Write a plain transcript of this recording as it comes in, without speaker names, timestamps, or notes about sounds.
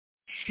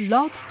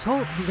Blog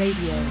Talk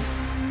Radio.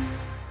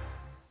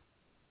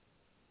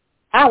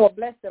 I will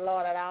bless the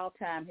Lord at all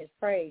times. His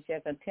praise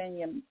shall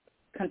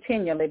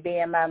continually be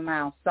in my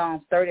mouth.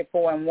 Psalms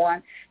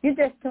 34:1. You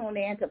just tuned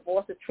in to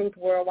Voice of Truth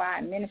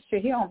Worldwide Ministry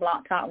here on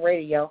Blog Talk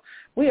Radio.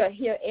 We are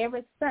here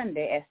every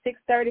Sunday at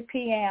 6:30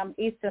 p.m.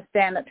 Eastern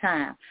Standard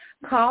Time.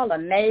 Call a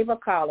neighbor,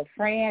 call a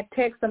friend,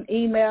 text them,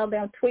 email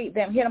them, tweet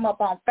them, hit them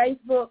up on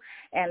Facebook,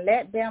 and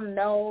let them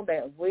know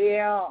that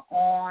we're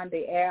on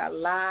the air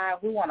live.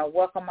 We want to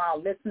welcome our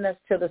listeners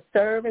to the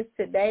service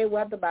today,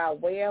 whether by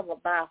web or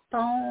by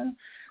phone.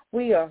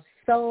 We are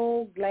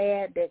so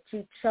glad that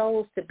you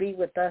chose to be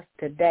with us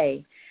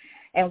today.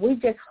 And we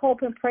just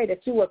hope and pray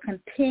that you will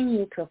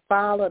continue to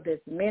follow this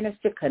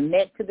ministry,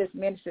 connect to this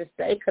ministry,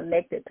 stay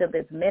connected to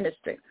this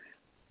ministry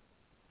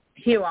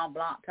here on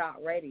Blog Talk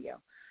Radio.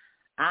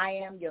 I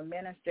am your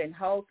minister and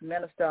host,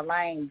 Minister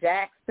Elaine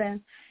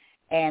Jackson,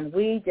 and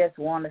we just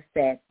want to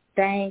say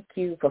thank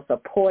you for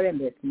supporting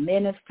this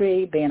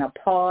ministry, being a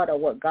part of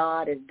what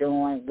God is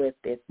doing with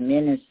this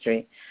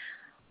ministry.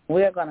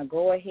 We're going to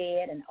go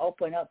ahead and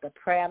open up the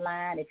prayer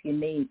line. If you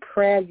need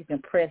prayer, you can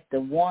press the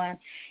 1,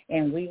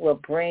 and we will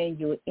bring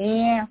you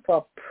in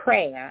for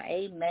prayer.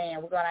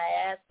 Amen. We're going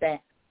to ask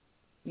that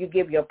you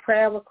give your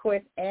prayer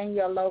request and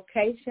your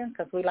location,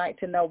 because we like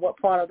to know what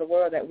part of the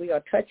world that we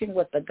are touching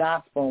with the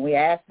gospel. We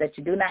ask that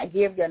you do not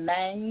give your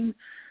name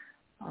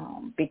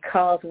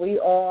because we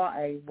are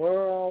a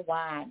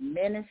worldwide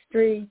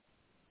ministry.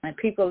 And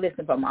people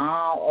listen from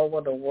all over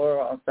the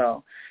world,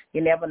 so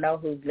you never know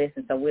who's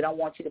listening. So we don't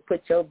want you to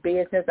put your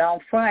business on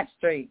Front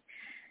Street.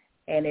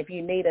 And if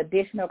you need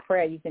additional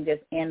prayer, you can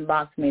just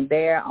inbox me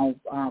there on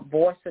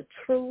Voice of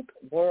Truth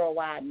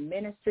Worldwide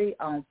Ministry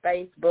on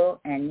Facebook,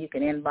 and you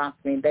can inbox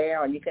me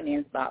there, or you can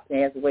inbox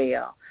me as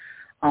well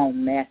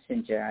on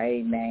Messenger.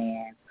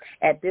 Amen.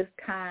 At this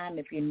time,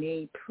 if you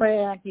need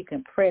prayer, you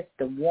can press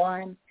the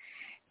 1,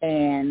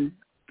 and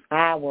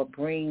I will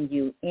bring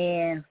you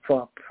in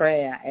for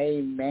prayer.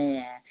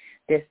 Amen.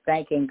 Just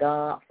thanking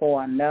God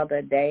for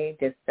another day.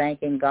 Just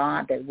thanking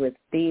God that we're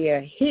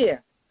still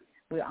here.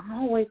 We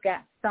always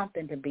got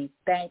something to be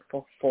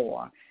thankful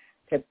for,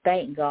 to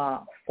thank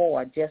God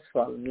for, just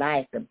for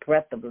life, the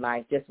breath of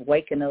life, just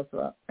waking us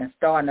up and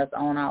starting us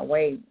on our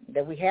way,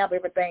 that we have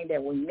everything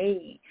that we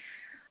need.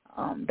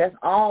 There's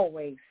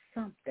always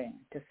something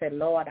to say,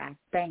 Lord, I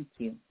thank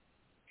you.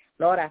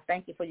 Lord, I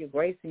thank you for your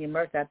grace and your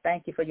mercy. I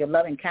thank you for your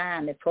loving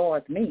kindness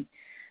towards me.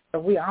 So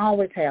we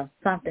always have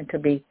something to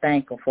be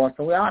thankful for.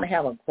 So we ought to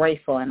have a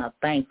grateful and a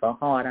thankful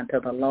heart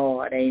unto the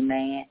Lord.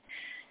 Amen.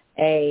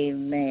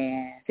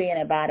 Amen. See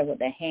anybody with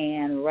their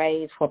hand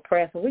raised for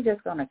prayer? So we're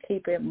just going to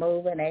keep it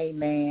moving.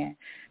 Amen.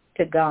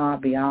 To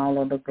God be all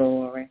of the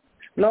glory.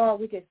 Lord,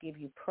 we just give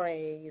you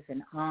praise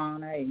and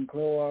honor and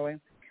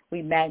glory.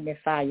 We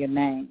magnify your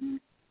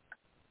name.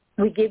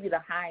 We give you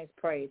the highest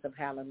praise of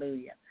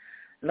hallelujah.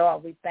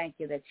 Lord, we thank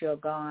you that you're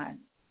God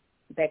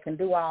that can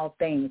do all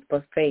things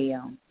but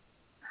fail.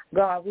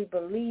 God, we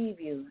believe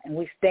you and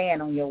we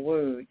stand on your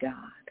word, God.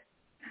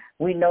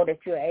 We know that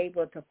you're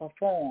able to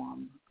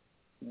perform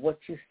what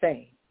you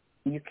say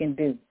you can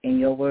do in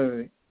your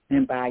word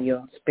and by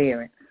your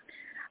spirit.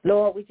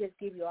 Lord, we just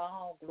give you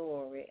all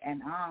glory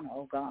and honor,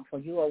 oh God, for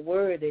you are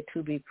worthy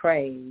to be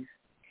praised.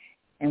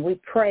 And we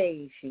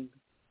praise you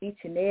each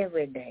and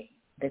every day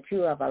that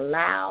you have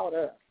allowed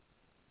us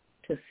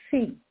to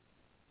see.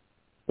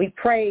 We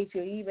praise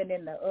you even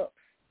in the ups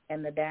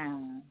and the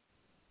downs.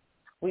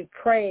 We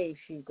praise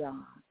you, God,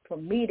 for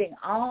meeting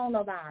all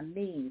of our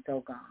needs,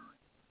 oh God.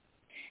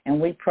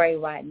 And we pray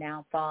right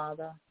now,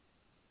 Father,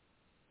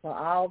 for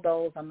all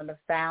those under the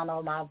sound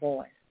of my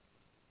voice,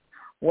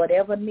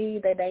 whatever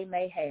need that they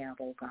may have,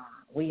 oh God,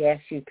 we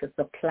ask you to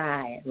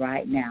supply it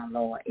right now,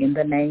 Lord, in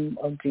the name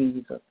of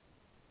Jesus.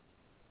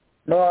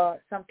 Lord,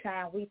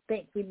 sometimes we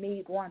think we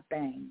need one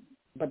thing,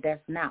 but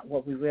that's not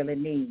what we really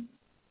need.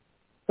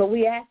 So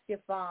we ask you,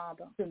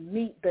 Father, to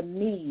meet the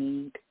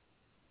need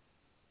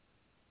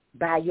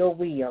by your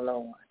will,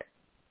 Lord,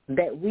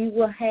 that we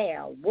will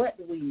have what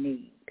we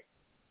need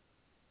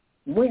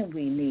when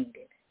we need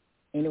it,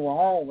 and it will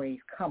always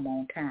come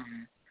on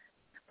time.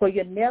 For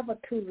you're never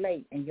too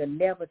late and you're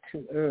never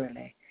too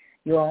early.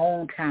 You're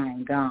on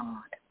time, God.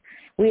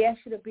 We ask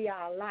you to be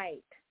our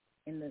light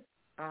in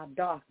our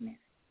darkness.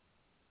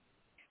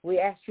 We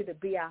ask you to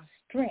be our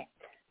strength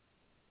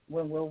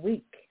when we're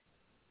weak.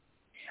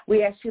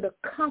 We ask you to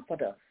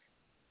comfort us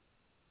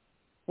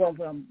when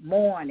we're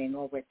mourning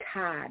or we're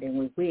tired and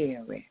we're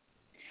weary.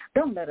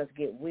 Don't let us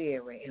get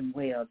weary in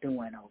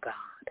well-doing, oh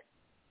God.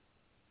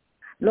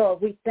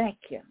 Lord, we thank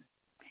you.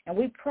 And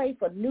we pray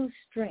for new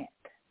strength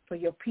for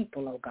your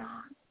people, oh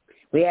God.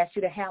 We ask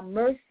you to have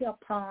mercy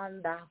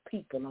upon thy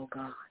people, oh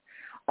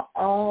God,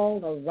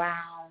 all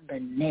around the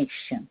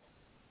nation.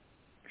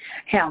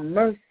 Have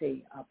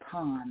mercy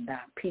upon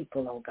thy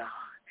people, oh God.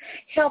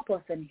 Help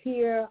us and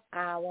hear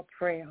our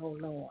prayer, O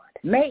Lord.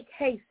 Make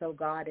haste, O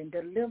God, and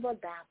deliver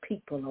thy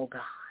people, O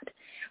God,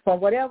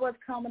 from whatever is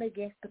coming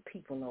against the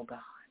people, O God,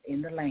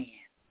 in the land.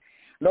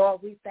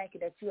 Lord, we thank you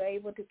that you're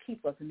able to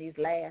keep us in these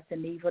last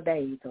and evil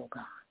days, O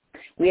God.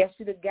 We ask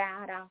you to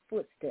guide our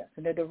footsteps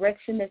in the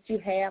direction that you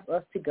have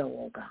us to go,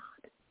 oh God.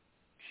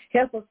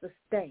 Help us to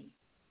stay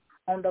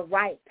on the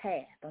right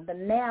path, on the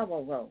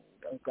narrow road,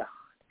 oh God.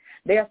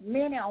 There's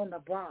many on the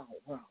broad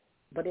road,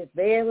 but it's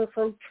very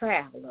few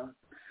travelers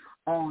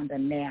on the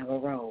narrow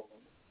road.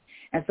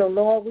 And so,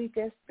 Lord, we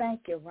just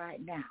thank you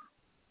right now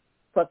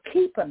for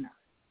keeping us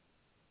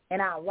in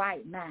our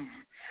right mind.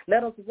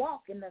 Let us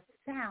walk in the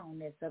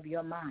soundness of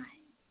your mind,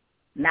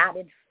 not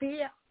in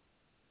fear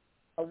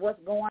of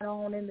what's going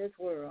on in this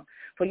world.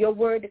 For your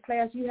word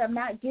declares you have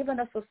not given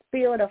us a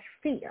spirit of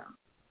fear,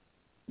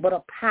 but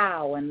a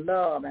power and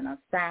love and a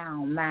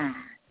sound mind.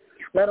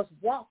 Let us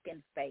walk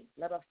in faith.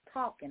 Let us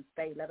talk in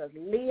faith. Let us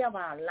live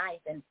our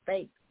life in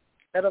faith.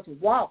 Let us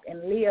walk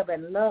and live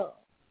in love,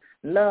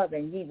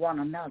 loving ye one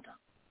another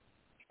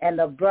and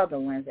the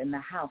brethren in the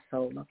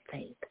household of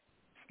faith.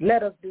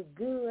 Let us do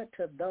good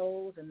to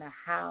those in the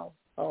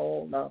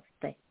household of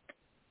faith.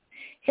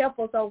 Help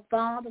us, oh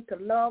Father, to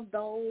love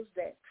those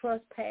that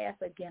trespass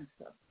against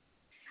us.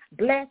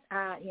 Bless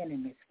our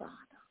enemies, Father.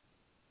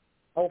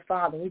 Oh,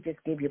 Father, we just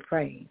give you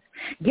praise.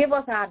 Give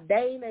us our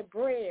daily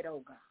bread,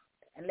 oh God,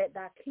 and let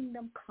thy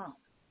kingdom come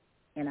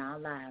in our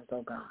lives,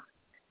 oh God.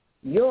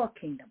 Your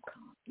kingdom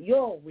come.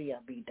 Your will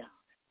be done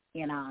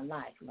in our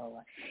life,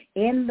 Lord.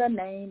 In the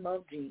name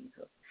of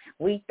Jesus,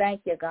 we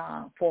thank you,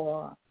 God,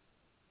 for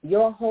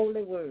your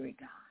holy word,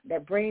 God,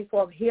 that brings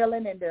forth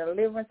healing and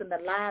deliverance in the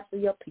lives of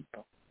your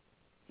people.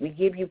 We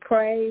give you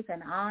praise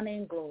and honor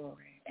and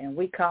glory, and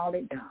we call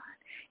it done.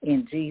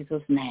 In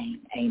Jesus'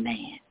 name,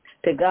 amen.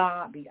 To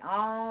God be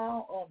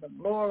all of the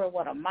glory.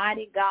 What a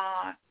mighty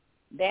God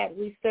that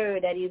we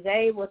serve, that he's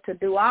able to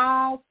do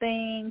all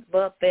things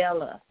but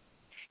fail us.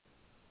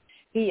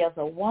 He is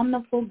a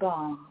wonderful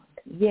God.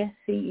 Yes,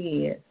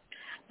 he is.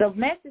 The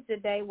message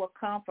today will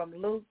come from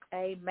Luke,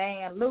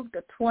 amen, Luke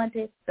the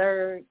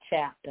 23rd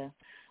chapter.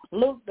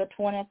 Luke the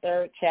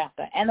 23rd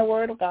chapter. And the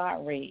word of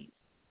God reads,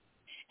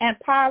 And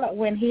Pilate,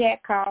 when he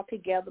had called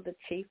together the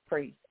chief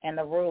priests and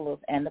the rulers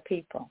and the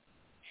people,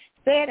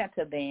 said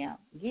unto them,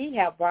 Ye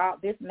have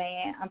brought this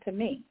man unto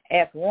me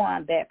as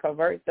one that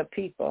perverts the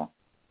people.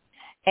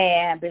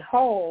 And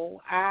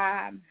behold,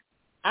 I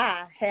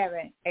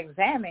having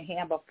examined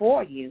him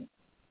before you,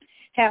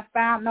 have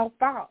found no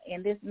fault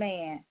in this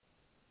man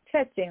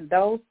touching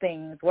those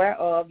things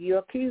whereof you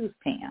accused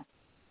him.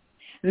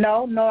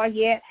 No, nor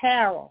yet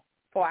Harold,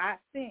 for I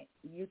sent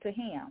you to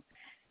him.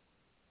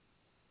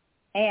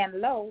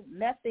 And lo,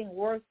 nothing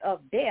worth of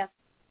death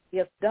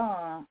is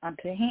done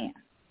unto him.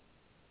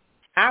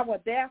 I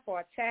will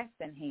therefore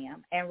chasten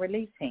him and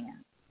release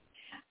him.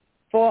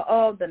 For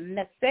of the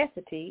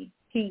necessity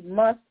he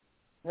must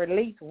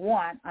release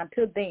one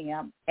unto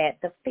them at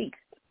the feast.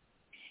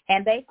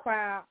 And they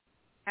cried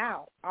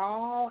out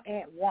all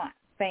at once,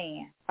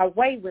 saying,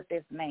 Away with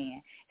this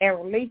man,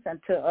 and release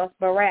unto us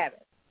Barabbas,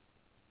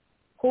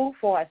 who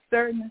for a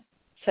certain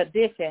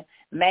sedition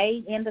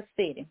made in the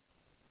city,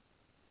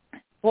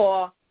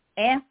 for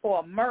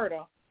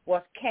murder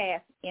was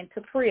cast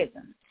into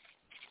prison.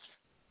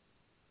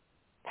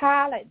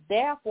 Pilate,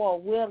 therefore,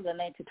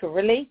 willingly to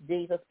release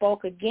Jesus,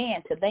 spoke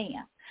again to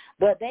them.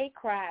 But they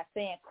cried,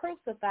 saying,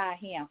 Crucify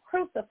him,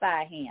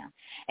 crucify him.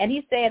 And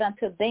he said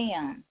unto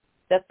them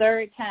the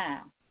third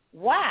time,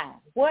 Why?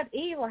 What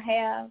evil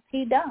has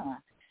he done?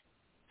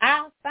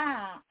 I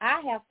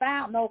have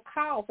found no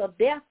cause of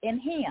death in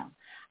him.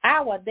 I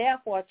will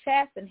therefore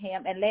chasten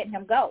him and let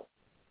him go.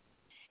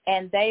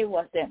 And they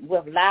was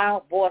with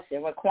loud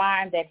voices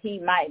requiring that he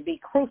might be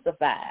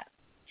crucified.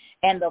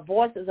 And the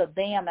voices of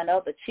them and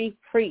of the chief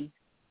priests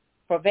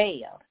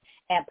prevailed.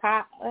 And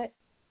Pilate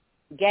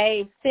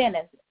gave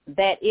sentence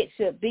that it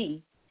should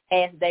be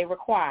as they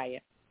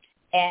required.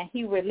 And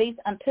he released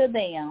unto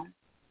them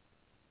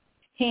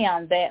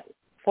him that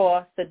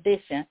for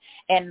sedition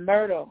and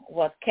murder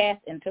was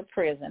cast into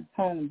prison,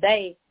 whom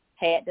they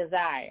had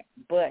desired.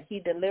 But he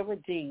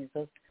delivered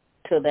Jesus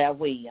to their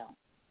will.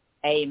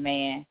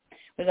 Amen.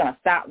 We're going to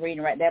stop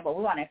reading right there, but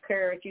we want to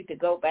encourage you to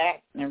go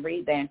back and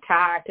read the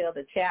entirety of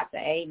the chapter.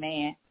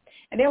 Amen.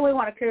 And then we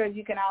want to encourage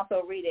you can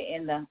also read it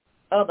in the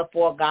other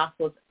four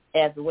Gospels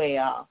as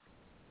well.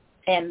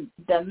 And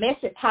the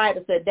message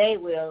title today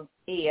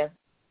is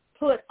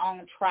Put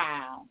on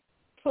Trial.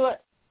 Put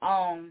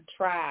on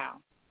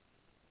Trial.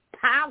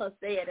 Pilate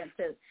said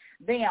unto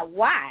them,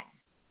 Why?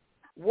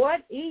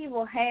 What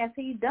evil has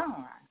he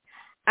done?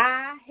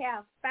 I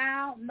have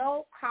found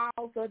no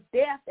cause of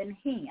death in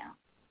him.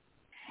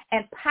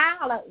 And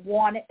Pilate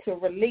wanted to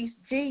release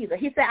Jesus.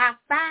 He said, I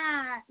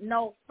find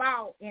no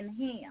fault in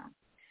him.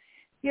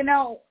 You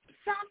know,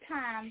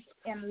 sometimes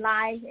in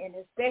life, and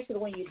especially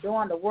when you're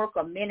doing the work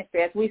of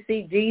ministry, as we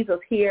see Jesus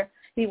here,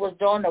 he was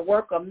doing the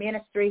work of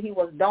ministry. He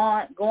was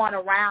going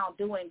around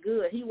doing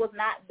good. He was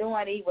not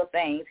doing evil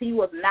things. He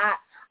was not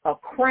a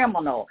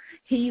criminal.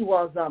 He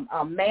was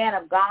a man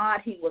of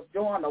God. He was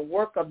doing the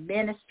work of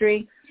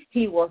ministry.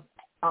 He was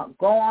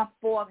going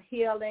forth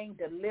healing,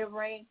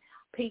 delivering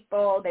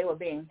people. They were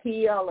being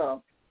healed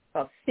of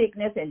of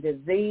sickness and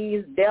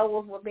disease.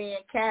 Devils were being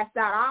cast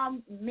out. All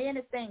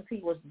many things he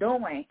was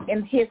doing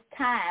in his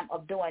time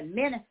of doing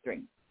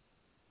ministry.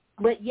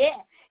 But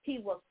yet he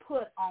was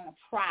put on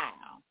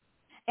trial.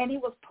 And he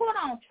was put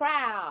on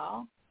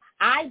trial,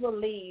 I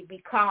believe,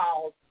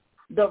 because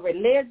the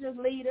religious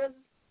leaders,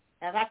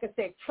 and like I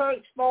said,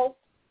 church folks,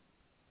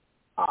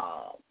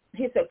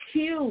 his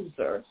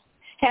accusers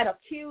had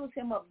accused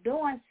him of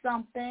doing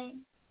something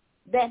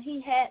that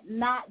he had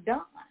not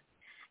done.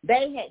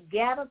 They had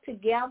gathered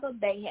together.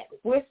 They had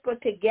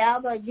whispered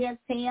together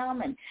against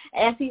him. And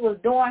as he was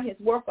doing his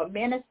work of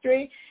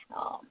ministry,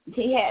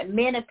 he had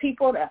many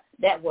people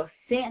that were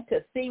sent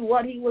to see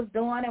what he was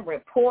doing and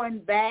reporting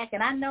back.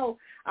 And I know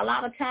a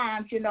lot of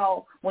times, you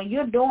know, when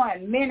you're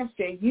doing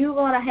ministry, you're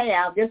going to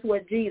have just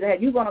what Jesus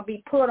had. You're going to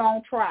be put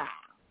on trial.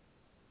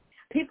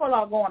 People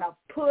are going to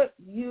put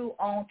you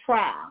on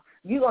trial.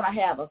 You're going to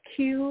have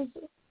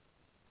accusers.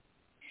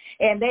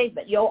 And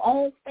your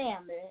own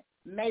family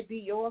may be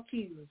your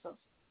accusers.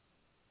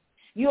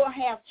 You'll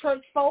have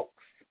church folks.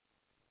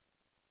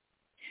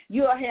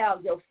 You'll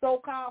have your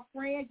so-called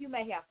friends. You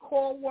may have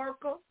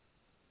co-workers.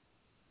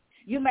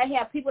 You may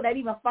have people that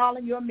even follow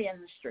your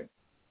ministry.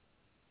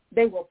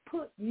 They will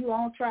put you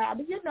on trial.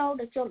 But you know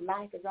that your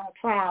life is on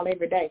trial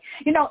every day.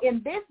 You know,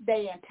 in this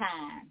day and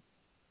time,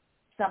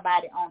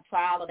 somebody on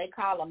trial, or they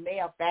call a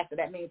malefactor,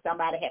 that means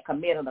somebody had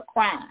committed a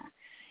crime.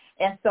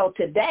 And so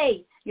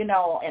today, you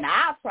know, in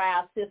our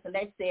trial system,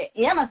 they say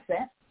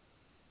innocent.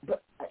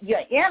 But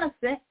you're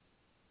innocent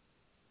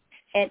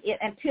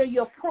until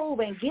you're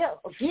proven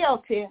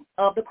guilty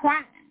of the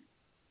crime.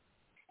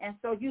 And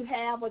so you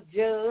have a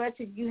judge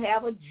and you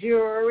have a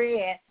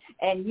jury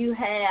and you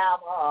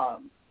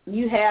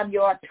have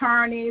your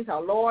attorneys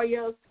or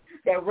lawyers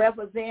that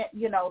represent,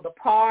 you know, the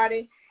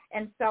party.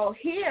 And so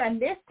here in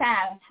this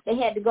time, they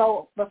had to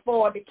go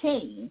before the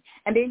king.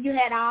 And then you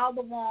had all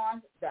the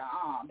ones,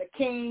 the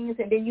kings,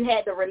 and then you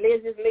had the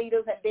religious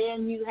leaders, and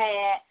then you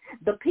had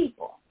the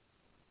people.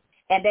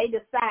 And they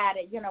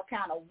decided, you know,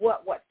 kind of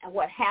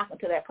what happened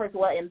to that person.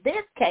 Well, in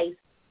this case,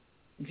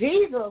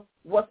 Jesus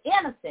was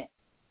innocent,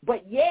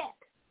 but yet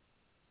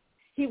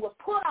he was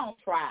put on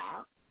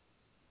trial.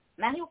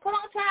 Now, he was put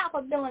on trial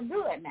for doing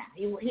good now.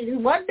 He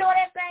wasn't doing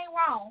anything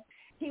wrong.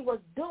 He was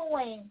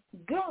doing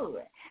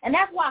good. And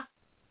that's why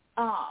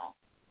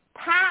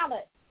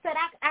Pilate said,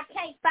 I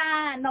can't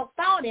find no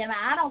fault in him.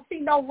 I don't see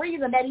no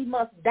reason that he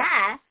must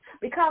die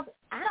because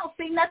I don't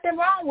see nothing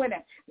wrong with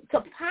him.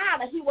 To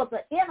Pilate, he was an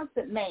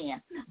innocent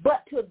man.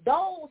 But to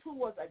those who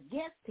was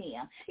against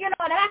him, you know,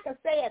 and I can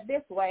say it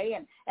this way,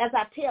 and as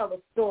I tell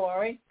the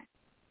story,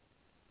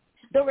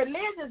 the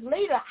religious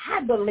leader,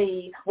 I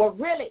believe, were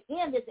really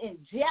envious and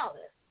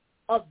jealous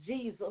of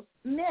Jesus'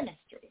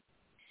 ministry.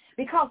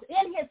 Because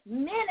in his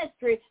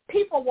ministry,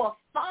 people were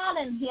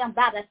following him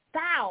by the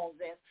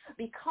thousands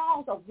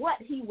because of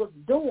what he was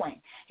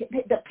doing.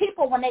 The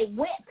people, when they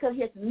went to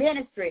his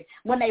ministry,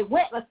 when they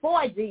went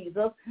before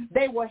Jesus,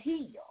 they were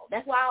healed.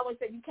 That's why I always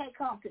say you can't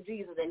come to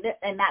Jesus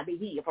and not be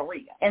healed for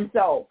real. And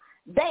so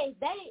Jesus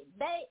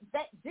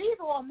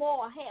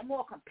had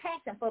more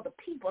compassion for the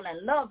people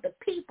and loved the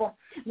people,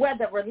 where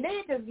the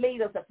religious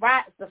leaders, the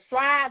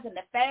scribes and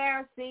the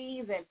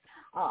Pharisees and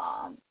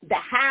the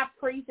high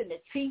priests and the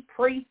chief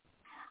priests,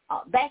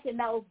 back in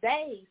those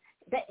days,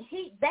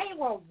 they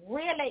were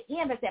really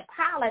envious, and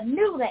Pilate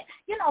knew that,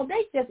 you know,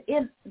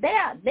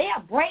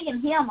 they're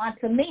bringing him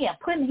unto me and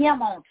putting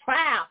him on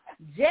trial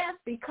just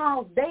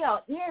because they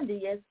are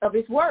envious of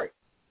his work.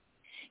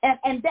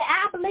 And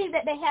I believe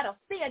that they had a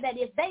fear that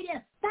if they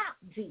didn't stop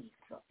Jesus,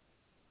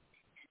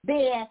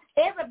 then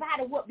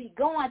everybody would be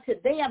going to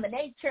them and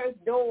their church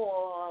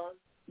doors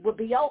would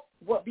be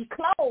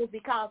closed,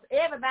 because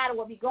everybody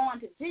would be going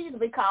to Jesus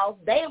because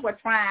they were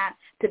trying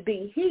to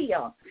be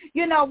healed.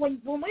 You know,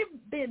 when we've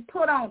been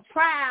put on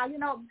trial, you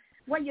know,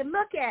 when you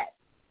look at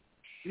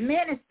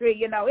ministry,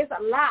 you know, it's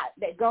a lot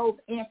that goes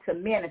into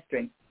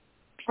ministry.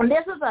 And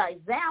this is an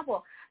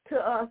example to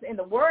us in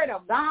the Word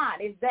of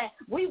God, is that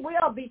we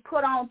will be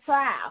put on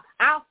trial.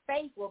 Our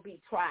faith will be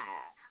tried.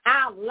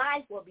 Our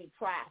life will be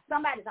tried.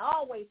 Somebody's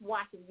always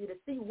watching you to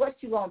see what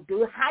you're going to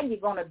do, how you're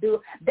going to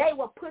do. They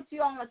will put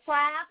you on a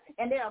trial,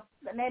 and they'll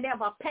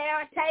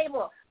prepare a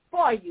table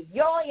for you.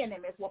 Your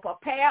enemies will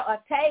prepare a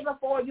table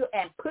for you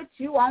and put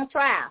you on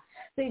trial.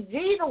 See,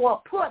 Jesus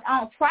was put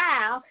on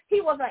trial.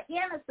 He was an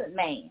innocent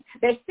man.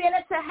 They sent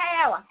it to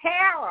Herod.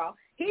 Herod,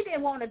 he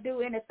didn't want to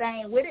do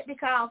anything with it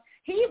because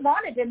he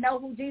wanted to know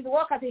who Jesus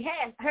was, because he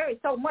had heard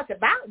so much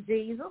about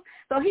Jesus.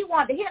 So he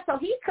wanted to hear, so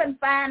he couldn't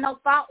find no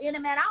fault in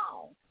him at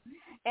all.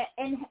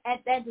 And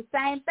the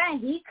same thing,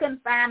 he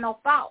couldn't find no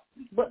fault.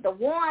 But the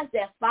ones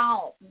that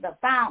found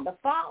the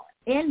fault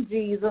in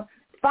Jesus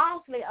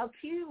falsely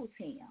accuse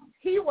him.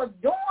 He was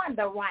doing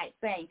the right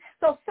thing.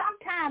 So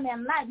sometime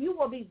in life you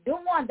will be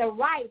doing the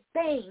right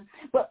thing,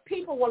 but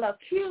people will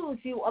accuse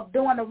you of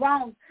doing the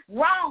wrong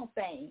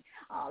thing.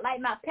 Like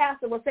my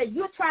pastor would say,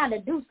 you're trying to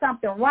do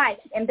something right,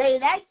 and they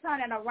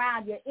turning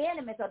around your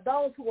enemies or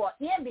those who are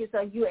envious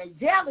of you and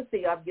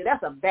jealousy of you.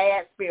 That's a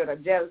bad spirit, a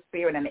jealous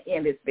spirit and an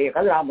envious spirit,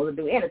 because it almost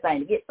do anything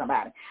to get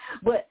somebody.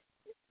 But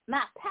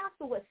my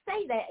pastor would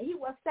say that. He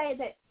would say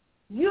that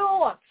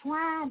you're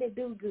trying to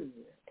do good,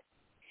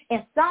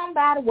 and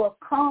somebody will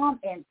come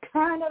and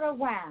turn it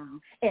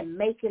around and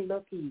make it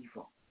look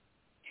evil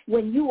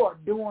when you are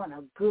doing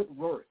a good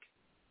work.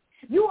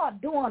 You are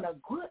doing a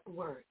good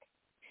work.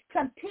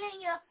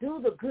 Continue to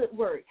do the good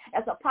work.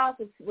 As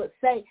apostles would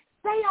say,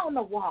 stay on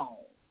the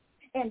wall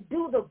and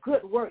do the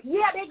good work.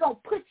 Yeah, they're going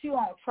to put you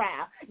on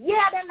trial.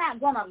 Yeah, they're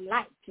not going to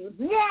like you.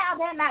 Yeah,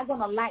 they're not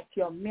going to like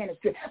your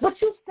ministry. But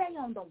you stay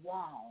on the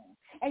wall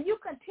and you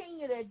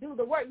continue to do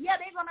the work. Yeah,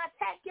 they're going to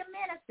attack your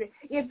ministry.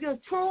 If you're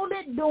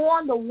truly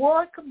doing the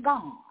work of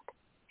God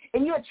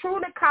and you're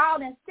truly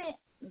called and sent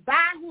by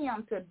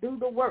him to do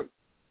the work,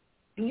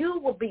 you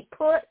will be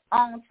put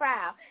on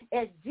trial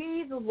as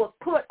Jesus was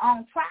put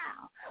on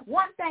trial.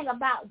 One thing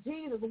about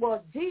Jesus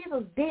was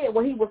Jesus did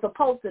what he was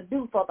supposed to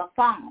do for the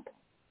Father.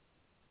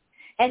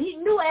 And he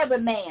knew every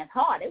man's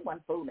heart. It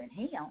wasn't fooling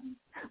him.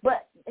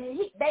 But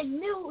he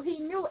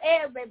knew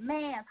every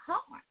man's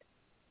heart.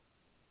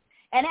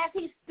 And as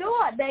he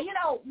stood there,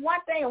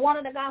 one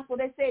of the Gospels,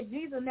 they said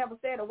Jesus never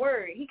said a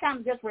word. He kind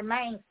of just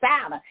remained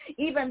silent,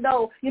 even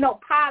though,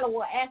 Pilate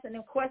was asking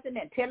him questions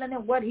and telling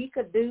him what he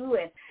could do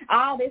and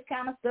all this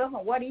kind of stuff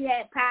and what he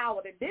had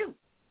power to do.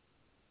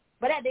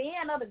 But at the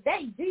end of the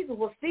day, Jesus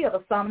was still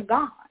the Son of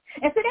God.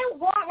 And so they were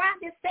going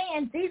around just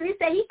saying Jesus. He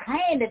said he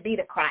claimed to be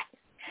the Christ.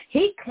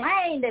 He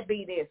claimed to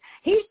be this.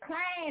 He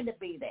claimed to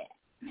be that.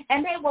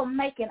 And they were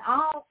making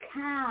all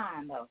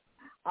kinds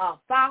of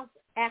false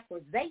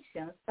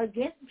accusations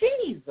against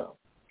Jesus.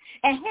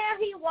 And here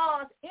he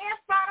was in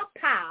front of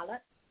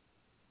Pilate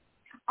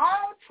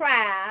on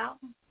trial.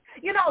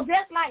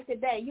 Just like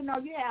today, you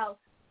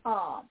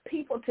have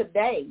people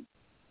today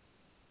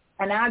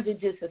in our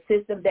judicial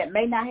system that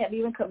may not have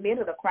even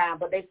committed a crime,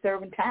 but they're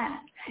serving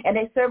time. And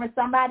they're serving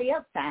somebody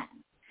else's time.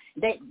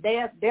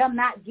 They're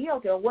not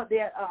guilty of what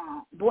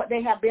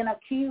they have been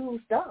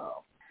accused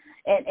of.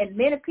 And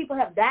many people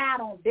have died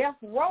on death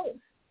row,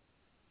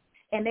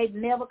 and they've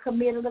never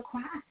committed a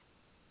crime.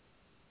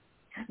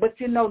 But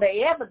the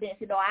evidence,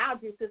 our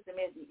justice system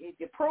is if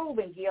you're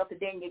proven guilty,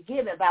 then you're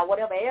given by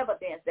whatever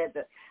evidence that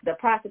the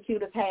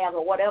prosecutors have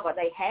or whatever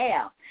they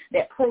have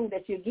that prove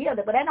that you're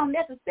guilty. But that don't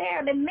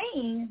necessarily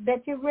mean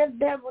that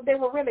they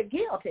were really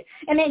guilty.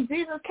 And in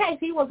Jesus' case,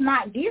 he was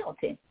not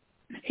guilty.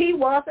 He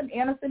was an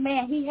innocent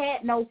man. He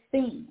had no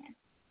sin.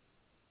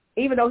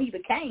 Even though he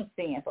became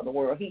sin for the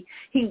world, he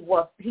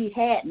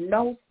had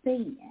no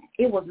sin.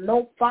 It was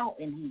no fault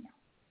in him.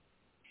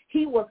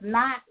 He was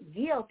not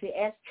guilty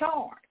as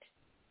charged.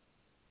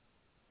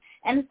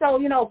 And so,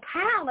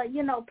 Pilate,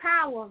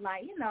 Pilate was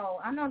like,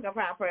 I'm not going to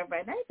pray for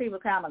everybody. These people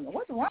kind of,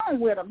 what's wrong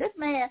with him? This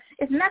man,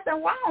 it's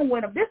nothing wrong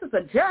with him. This is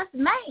a just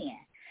man.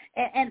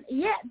 And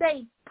yet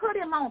they put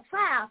him on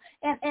trial,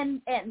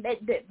 and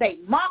they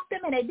mocked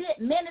him, and they did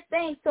many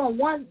things to him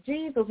once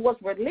Jesus was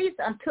released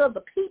unto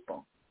the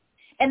people.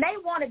 And they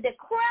wanted the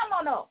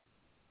criminal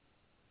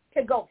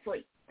to go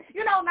free.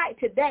 Like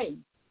today,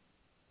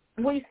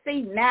 we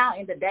see now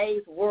in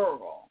today's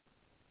world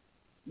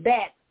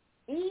that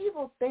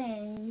evil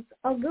things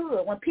are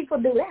good. When people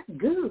do, that's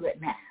good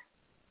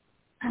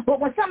now. But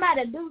when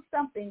somebody do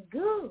something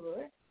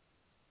good,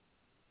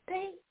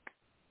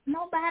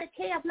 nobody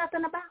cares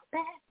nothing about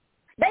that.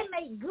 They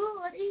make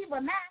good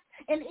evil now,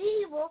 and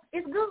evil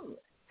is good.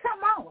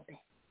 Something wrong with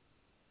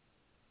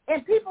that.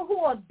 And people who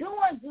are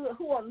doing good,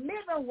 who are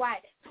living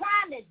right,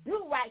 trying to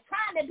do right,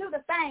 trying to do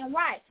the thing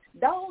right,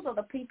 those are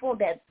the people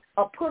that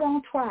are put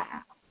on trial.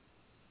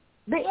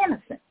 The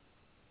innocent.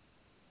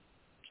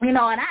 And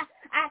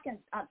I can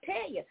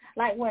tell you,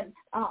 like when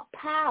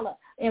Pilate,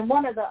 in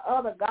one of the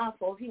other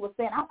Gospels, he was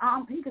saying,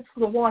 he could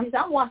the war. He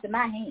said, I'm washing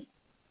my hands.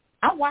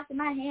 I'm washing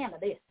my hand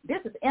of this. This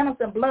is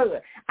innocent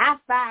blood. I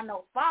find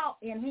no fault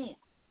in him.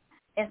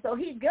 And so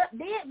he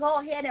did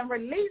go ahead and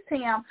release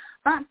him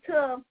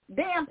unto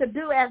them to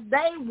do as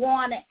they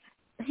wanted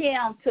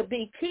him to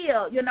be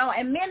killed,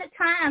 And many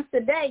times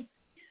today,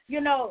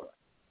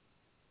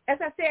 as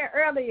I said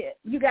earlier,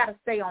 you got to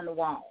stay on the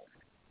wall.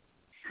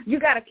 You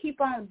got to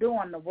keep on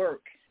doing the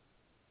work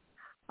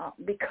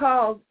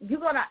because you're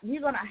gonna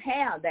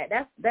have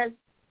that.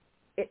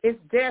 It's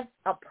just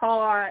a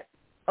part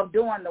of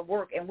doing the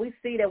work. And we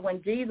see that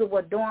when Jesus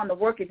was doing the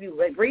work, if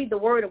you read the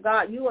Word of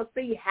God, you will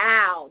see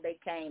how they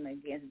came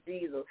against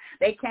Jesus.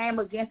 They came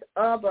against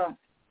other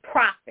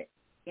prophets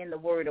in the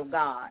Word of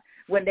God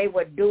when they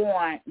were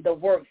doing the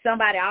work.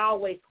 Somebody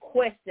always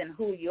questioned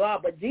who you are,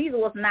 but Jesus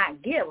was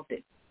not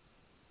guilty.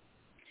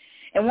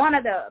 And one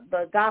of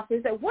the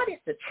Gospels said, what is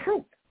the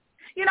truth?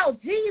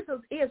 Jesus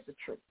is the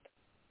truth.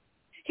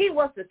 He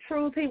was the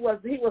truth. He was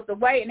the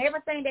way, and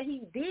everything that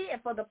he did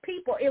for the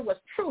people, it was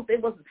truth.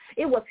 It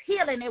was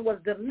healing. It was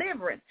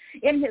deliverance.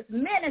 In his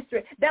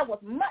ministry, there was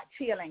much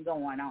healing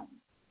going on.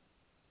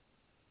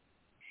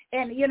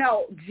 And,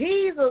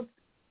 Jesus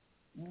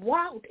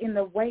walked in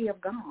the way of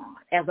God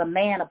as a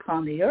man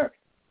upon the earth.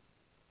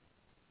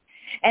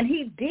 And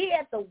he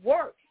did the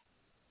work.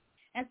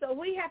 And so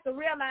we have to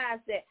realize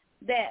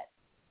that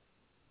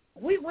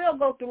we will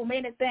go through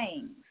many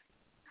things,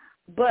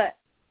 but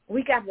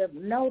we got to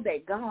know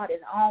that God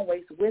is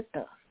always with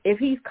us. If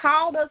he's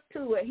called us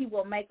to it, he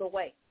will make a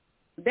way.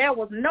 There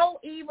was no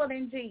evil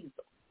in Jesus.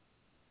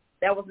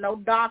 There was no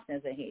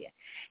darkness in him.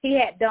 He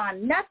had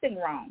done nothing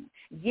wrong,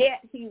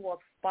 yet he was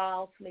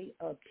falsely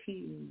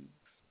accused.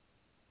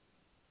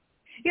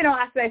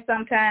 I say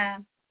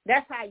sometimes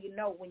that's how you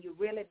know when you're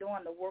really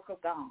doing the work of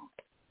God.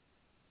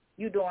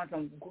 You're doing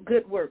some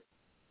good work,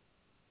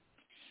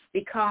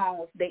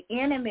 because the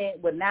enemy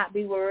would not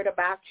be worried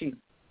about you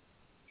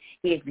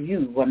if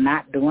you were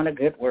not doing a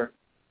good work.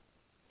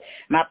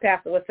 My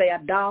pastor would say, a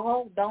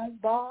dog don't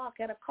bark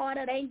at a car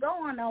that ain't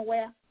going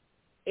nowhere.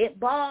 It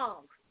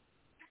barks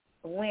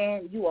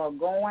when you are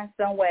going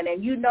somewhere.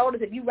 And you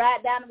notice if you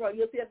ride down the road,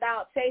 you'll see a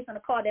dog chasing a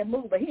car that's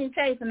moving. He ain't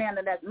chasing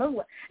anything that's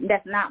moving,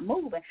 that's not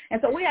moving.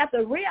 And so we have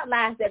to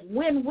realize that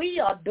when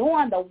we are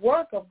doing the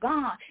work of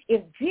God,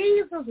 if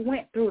Jesus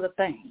went through the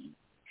thing,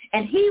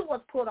 and he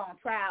was put on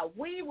trial,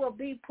 we will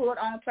be put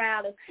on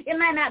trial. It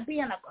might not be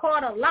in a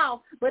court of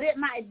law, but it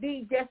might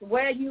be just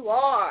where you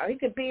are. It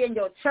could be in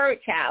your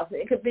church house.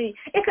 It could be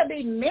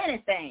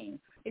many things.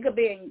 It could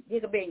be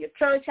in your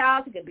church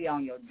house. It could be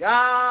on your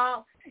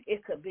job.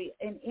 It could be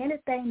in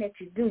anything that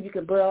you do. You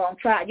can put on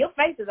trial. Your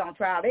face is on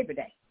trial every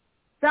day.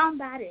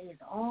 Somebody is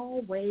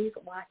always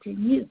watching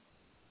you.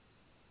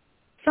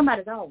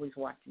 Somebody's always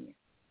watching you.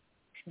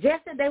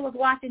 Just as they was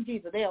watching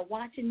Jesus, they are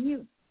watching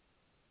you.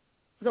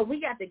 So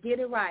we got to get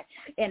it right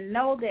and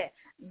know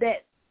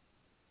that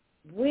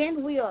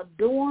when we are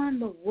doing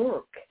the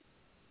work,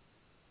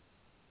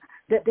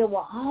 that there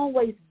will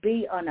always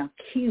be an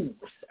accuser.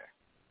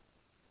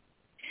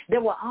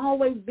 There will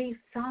always be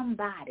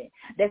somebody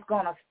that's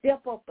going to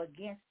step up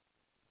against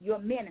your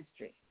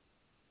ministry.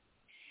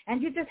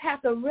 And you just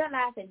have to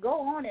realize and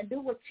go on and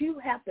do what you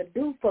have to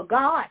do for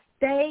God.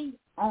 Stay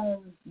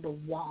on the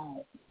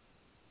wall.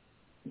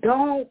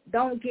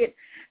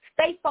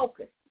 Stay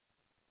focused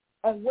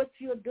on what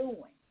you're doing.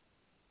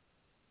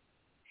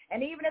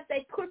 And even if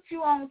they put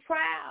you on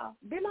trial,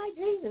 be like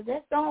Jesus.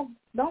 Just don't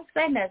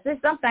say that.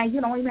 There's some things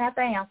you don't even have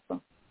to answer.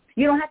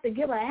 You don't have to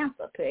give an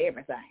answer to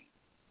everything.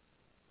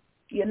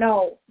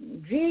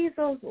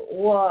 Jesus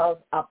was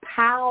a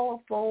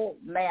powerful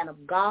man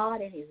of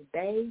God in his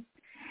day.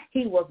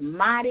 He was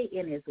mighty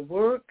in his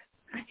work.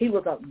 He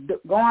was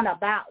going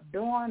about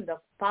doing the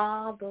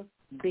Father's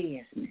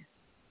business.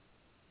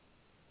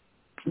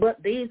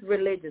 But these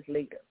religious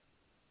leaders,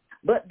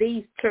 but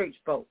these church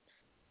folks,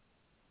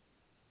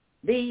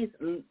 these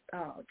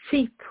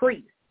chief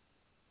priests,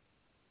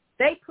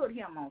 they put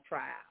him on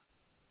trial.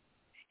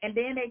 And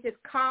then they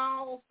just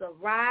caused the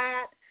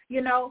riot,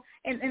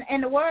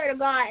 and the word of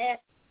God,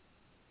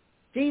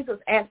 Jesus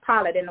asked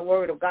Pilate in the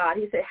word of God,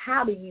 he said,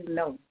 how do you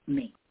know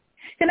me?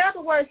 In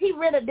other words, he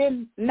really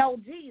didn't know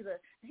Jesus.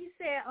 He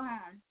said,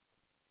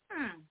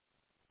 I'm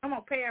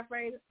going to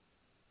paraphrase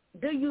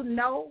it. Do you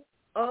know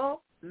of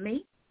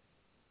me?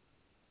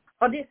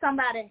 Or did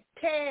somebody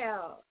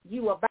tell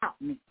you about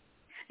me?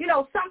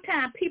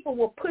 Sometimes people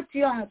will put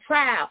you on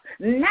trial,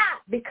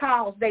 not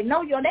because they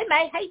know you, and they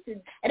may hate you,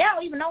 and they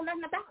don't even know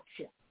nothing about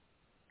you.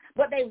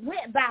 But they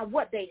went by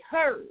what they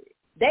heard.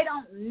 They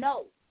don't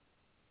know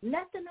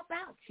nothing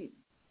about you.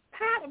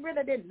 Pilate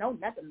really didn't know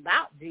nothing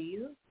about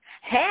Jesus.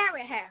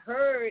 Harry had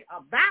heard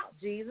about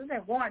Jesus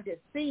and wanted to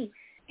see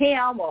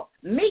him or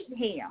meet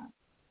him.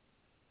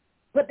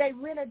 But they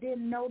really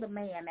didn't know the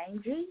man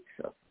named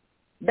Jesus.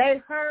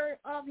 They heard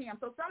of him.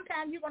 So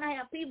sometimes you're going to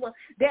have people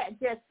that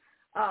just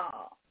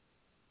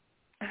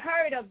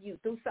heard of you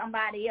through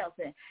somebody else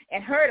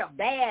and heard a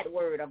bad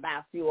word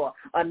about you or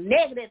a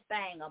negative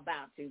thing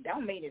about you.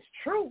 Don't mean it's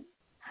true,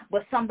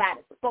 but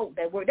somebody spoke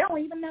that word. They don't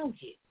even know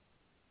you.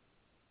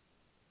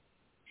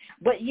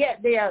 But yet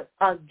they're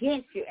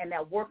against you and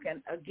they're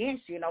working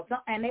against you,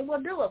 and they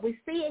will do it. We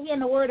see it here in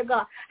the Word of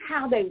God,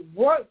 how they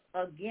work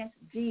against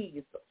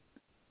Jesus.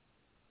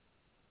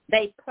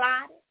 They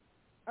plotted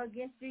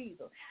against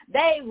Jesus.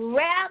 They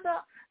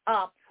rather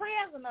a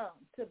prisoner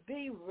to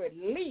be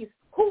released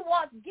who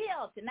was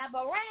guilty. Now,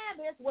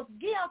 Barabbas was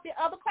guilty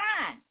of the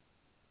crime.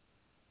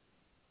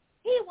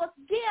 He was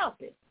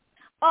guilty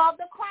of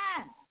the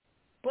crime.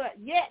 But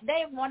yet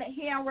they wanted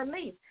him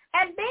released.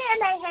 And then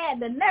they had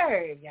the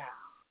nerve, y'all,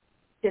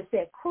 to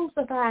say,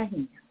 crucify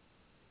him.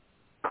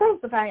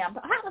 Crucify him.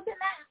 How was it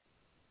now?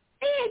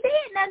 He ain't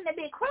did nothing to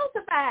be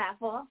crucified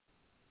for.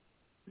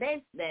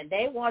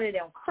 They wanted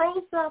him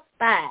crucified.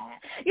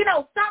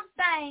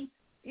 Something,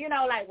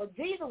 like when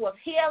Jesus was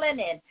healing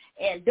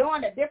and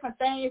doing the different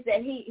things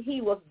that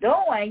he was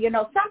doing,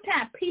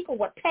 sometimes people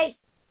would take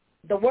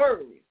the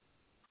words,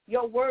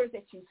 your words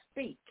that you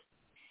speak,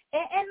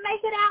 and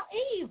make it out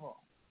evil.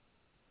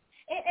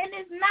 And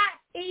it's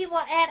not evil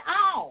at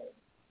all.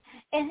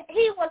 And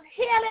he was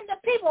healing the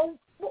people.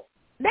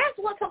 That's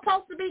what's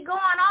supposed to be going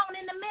on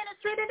in the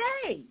ministry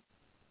today.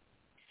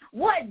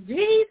 What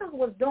Jesus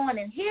was doing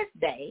in his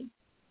day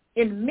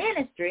in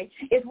ministry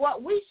is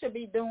what we should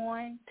be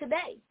doing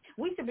today.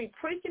 We should be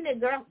preaching the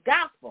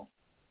gospel.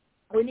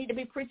 We need to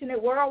be preaching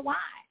it worldwide.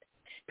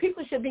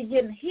 People should be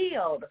getting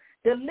healed,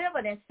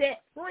 delivered, and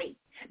set free.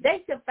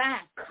 They should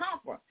find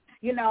comfort.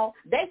 You know,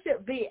 they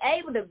should be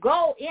able to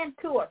go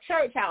into a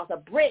church house, a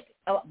brick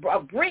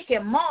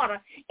and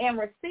mortar, and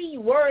receive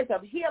words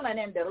of healing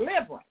and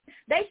deliverance.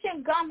 They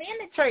shouldn't come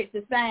into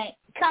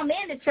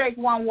church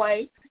one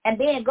way and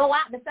then go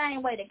out the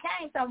same way they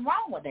came. Something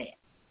wrong with that.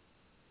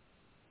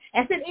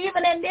 And so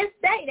even in this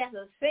day, that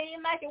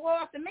seemed like it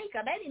was to me,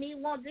 because they didn't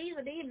even want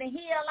Jesus to even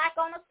heal like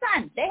on a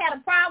Sunday. They had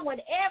a problem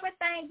with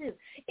everything.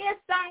 It's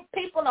some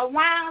people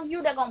around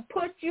you that are going to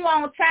put you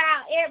on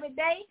trial every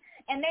day,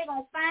 and they're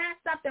going to find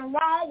something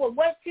wrong with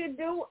what you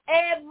do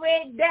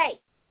every day.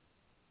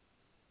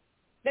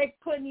 They're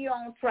putting you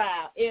on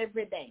trial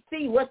every day.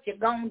 See what you're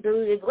going to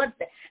do.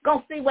 Going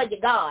to see where your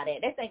God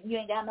at. They think you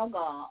ain't got no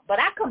God. But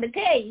I come to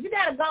tell you, you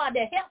got a God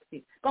that helps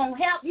you. Going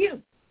to help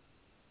you.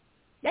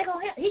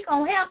 He's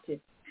going to help you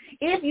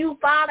if you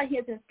follow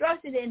his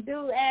instructions and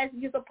do as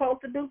you're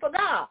supposed to do for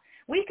God.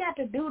 We got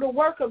to do the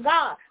work of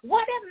God.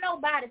 What if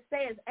nobody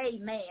says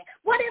amen?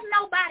 What if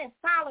nobody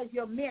follows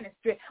your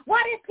ministry?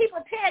 What if people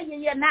tell you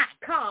you're not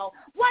called?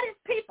 What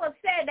if people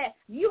say that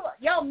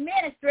your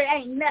ministry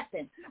ain't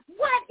nothing?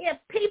 What if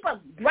people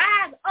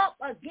rise up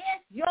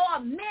against your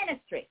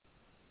ministry?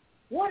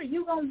 What are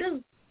you going to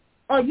do?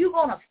 Are you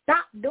going to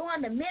stop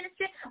doing the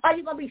ministry? Are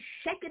you going to be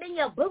shaking in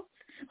your boots?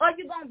 Are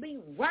you going to be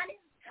running?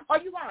 Are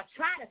you going to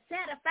try to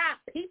satisfy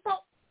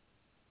people?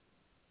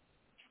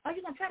 Are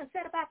you going to try to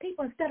satisfy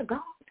people instead of God?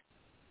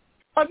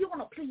 Are you going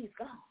to please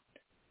God?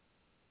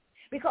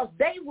 Because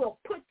they will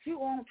put you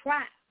on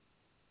trial.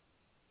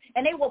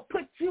 And they will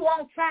put you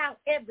on trial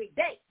every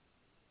day.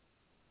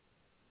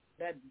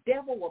 The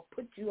devil will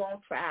put you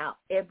on trial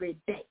every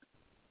day.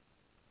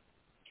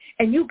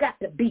 And you got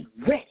to be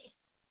ready.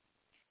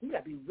 You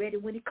got to be ready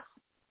when he comes.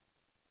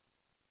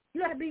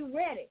 You got to be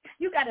ready.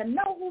 You got to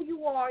know who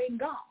you are in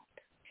God.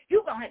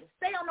 You're going to have to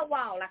stay on the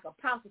wall, like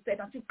Apostle said.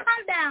 Don't you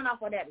come down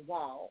off of that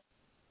wall.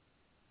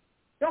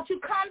 Don't you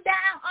come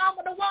down off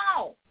of the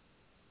wall.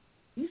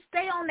 You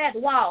stay on that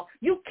wall.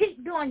 You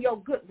keep doing your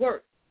good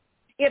work.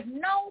 If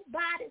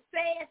nobody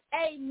says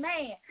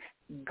amen,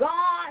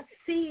 God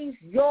sees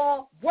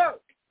your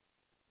work.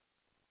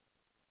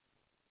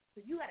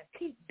 So you got to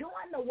keep doing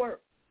the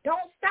work.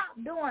 Don't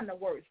stop doing the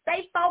work.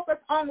 Stay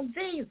focused on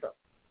Jesus.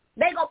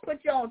 They're going to put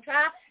you on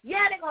trial.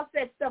 Yeah, they're going to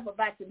say stuff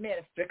about your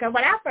ministry. Because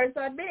when I first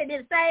started, they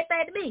did the same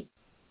thing to me.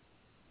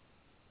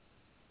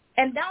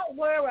 And don't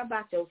worry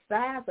about your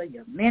size or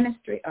your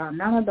ministry or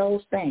none of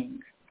those things.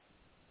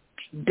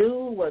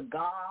 Do what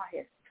God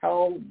has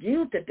told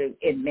you to do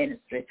in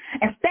ministry.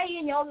 And stay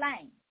in your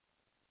lane.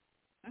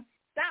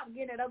 Stop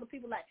getting at other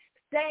people like,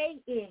 stay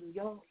in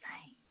your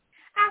lane.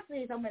 I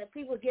see so many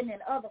people getting in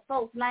other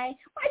folks' lane.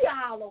 Why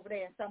y'all all over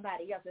there in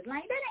somebody else's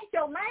lane? That ain't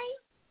your lane.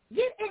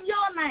 Get in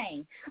your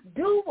lane.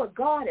 Do what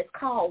God has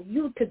called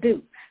you to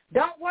do.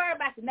 Don't worry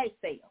about the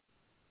naysayers.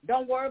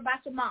 Don't worry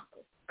about your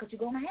mockers, because you're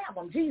going to have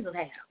them. Jesus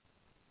had them.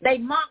 They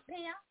mocked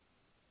him.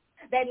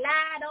 They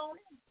lied on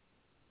him,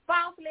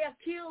 falsely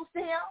accused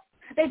him.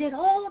 They did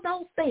all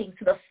those things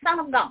to the Son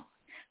of God.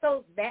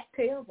 So that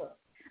tells us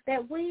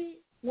that we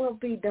will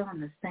be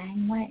done the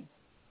same way.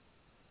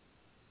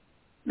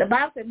 The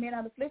Bible said men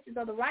are the afflictions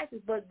of the righteous,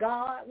 but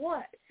God,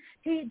 what?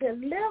 He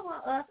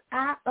delivered us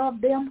out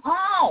of them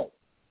all.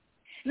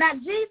 Now,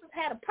 Jesus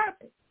had a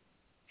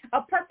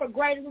purpose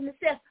greater than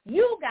himself.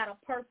 You got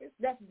a purpose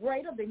that's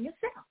greater than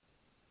yourself,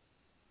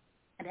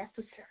 and that's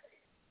to serve.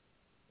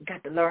 You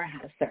got to learn how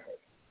to serve.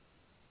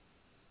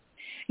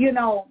 You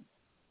know,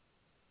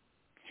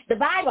 the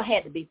Bible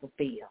had to be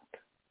fulfilled,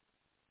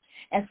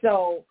 and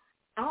so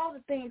all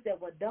the things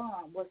that were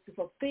done was the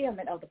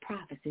fulfillment of the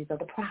prophecies of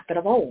the prophet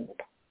of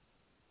old,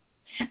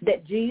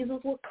 that Jesus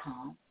would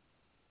come,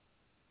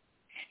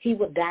 he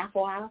would die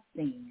for our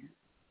sins,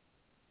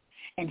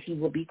 and he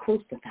would be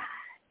crucified,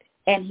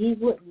 and he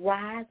would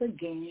rise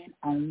again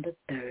on the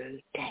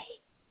third day.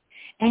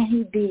 And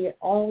he did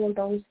all of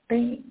those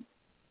things.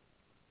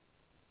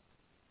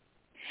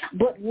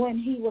 But when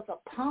he was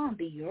upon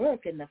the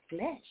earth in the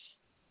flesh,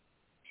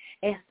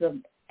 as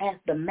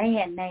the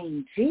man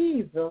named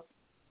Jesus,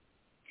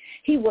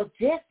 he was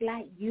just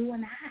like you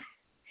and I.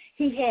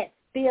 He had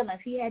feelings.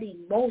 He had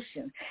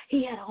emotions.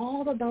 He had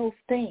all of those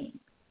things.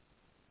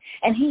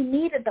 And he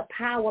needed the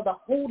power of the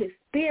Holy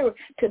Spirit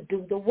to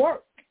do the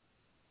work.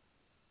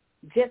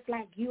 Just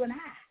like you and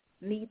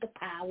I need the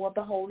power of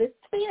the Holy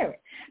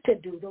Spirit to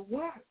do the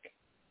work.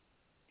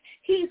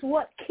 He's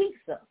what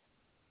keeps us.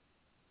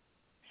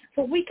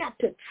 So we got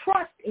to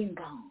trust in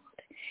God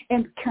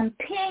and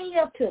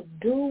continue to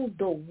do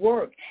the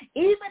work.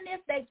 Even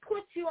if they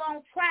put you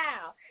on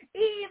trial,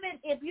 even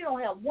if you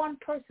don't have one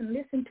person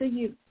listen to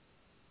you,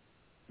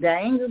 The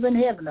angels in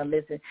heaven are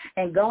listening,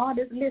 and God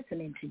is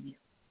listening to you.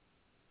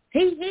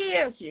 He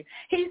hears you.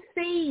 He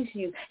sees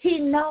you. He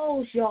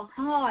knows your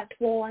heart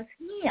towards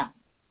him.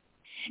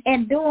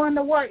 And doing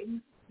the work,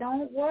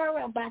 don't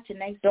worry about your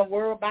neighbors. Don't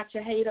worry about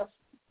your haters.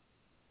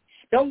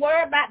 Don't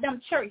worry about them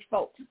church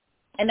folks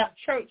and them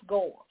church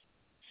goers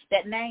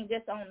that name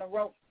just on the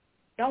road.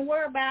 Don't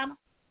worry about them.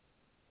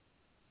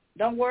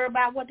 Don't worry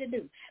about what they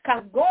do.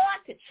 Because going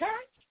to church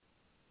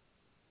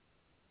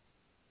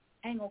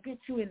ain't going to get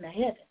you in the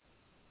heaven.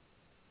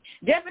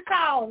 Just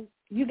because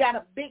you got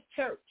a big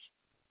church.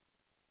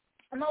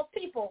 Most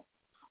people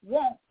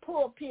want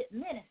pulpit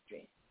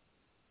ministry.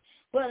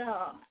 But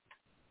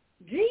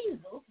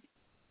Jesus,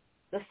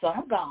 the Son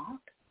of God,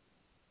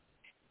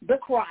 the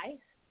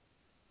Christ,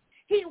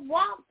 he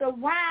walked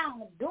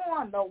around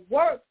doing the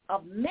work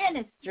of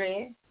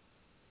ministry,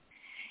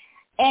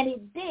 and he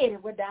did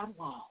it without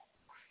walls.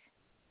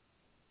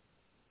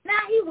 Now,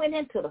 he went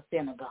into the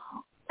synagogue.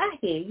 I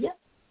hear you.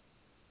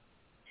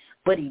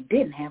 But he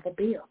didn't have a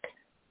building.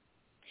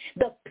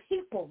 The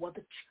people were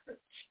the church.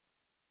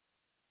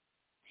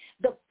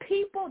 The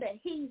people that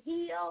he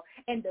healed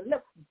and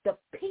delivered, the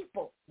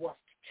people was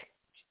the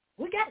church.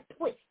 We got it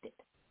twisted.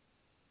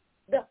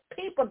 The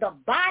people, the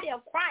body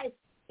of Christ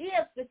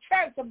is the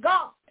church of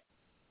God.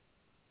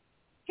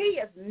 He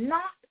is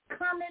not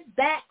coming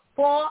back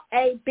for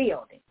a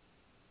building.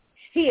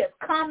 He is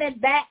coming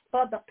back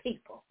for the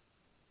people.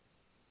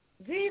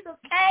 Jesus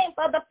came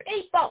for the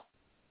people.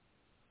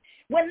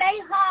 When they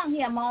hung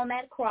him on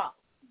that cross,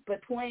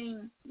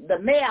 between the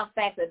male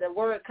factor, the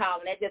word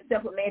calling, that just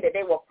simply meant that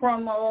they were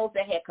criminals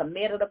that had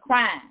committed a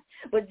crime.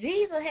 But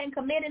Jesus hadn't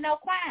committed no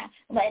crime.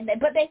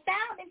 But they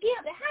found him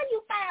guilty. How do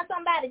you find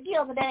somebody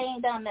guilty that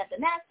ain't done nothing?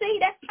 Now, see,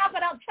 that's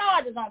trumping up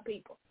charges on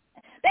people.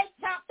 They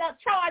trumped up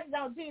charges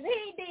on Jesus.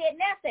 He did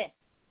nothing.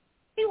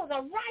 He was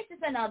a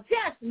righteous and a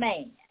just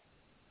man.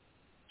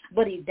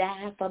 But he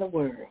died for the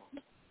world.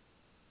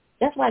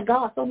 That's why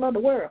God so loved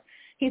the world.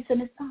 He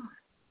sent his son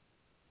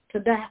to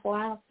die for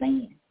our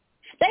sins.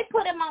 They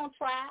put him on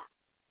trial.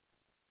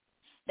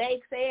 They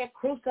said,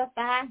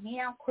 crucify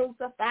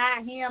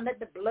him,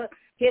 let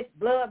his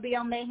blood be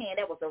on their hand.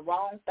 That was the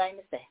wrong thing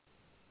to say.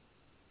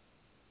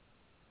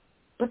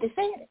 But they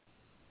said it.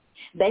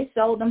 They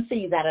sowed them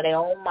seeds out of their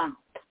own mouth.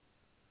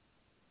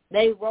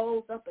 They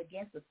rose up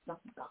against the Son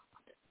of God.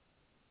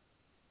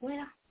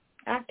 Well,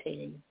 I tell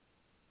you,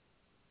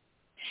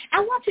 I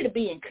want you to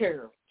be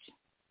encouraged.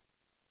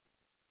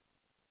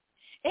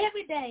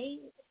 Every day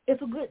is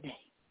a good day.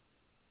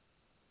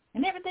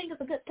 And everything is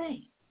a good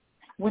thing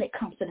when it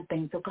comes to the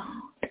things of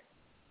God.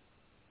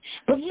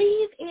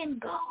 Believe in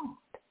God.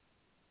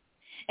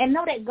 And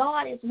know that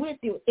God is with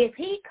you. If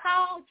he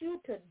called you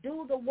to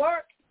do the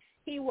work,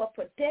 he will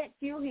protect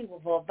you. He will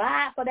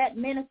provide for that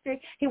ministry.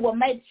 He will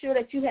make sure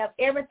that you have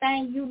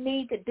everything you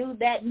need to do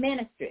that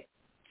ministry.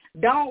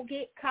 Don't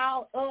get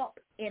caught up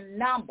in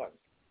numbers.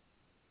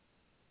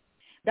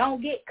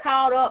 Don't get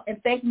caught up in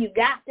thinking you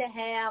got to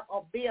have a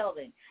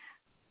building.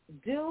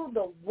 Do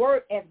the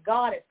work as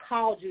God has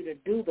called you to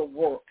do the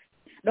work.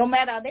 No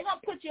matter, they're going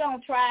to put you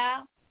on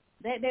trial.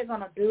 They're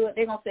going to do it.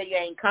 They're going to say you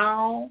ain't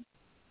called.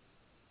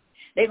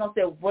 They're going to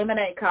say women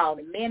ain't called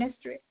in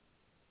ministry.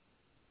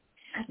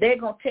 They're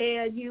going to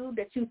tell you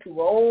that you're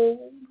too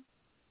old.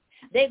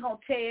 They're going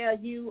to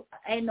tell you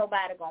ain't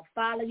nobody going to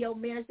follow your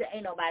ministry.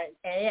 Ain't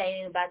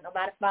about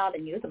nobody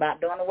following you. It's about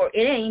doing the work.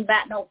 It ain't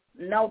about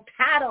no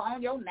title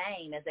on your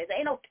name, as they say.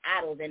 Ain't no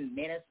titles in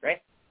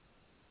ministry.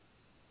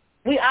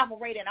 We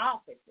operate in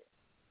offices,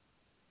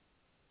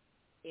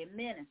 in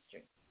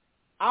ministry.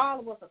 All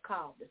of us are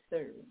called to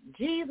serve.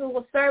 Jesus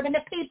was serving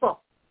the people.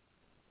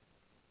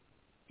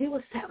 He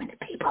was serving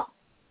the people.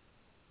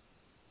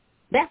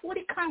 That's what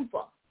he come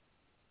for.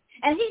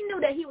 And he knew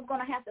that he was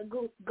going to have to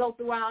go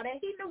through all that.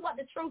 He knew what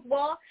the truth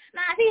was.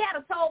 Now, if he had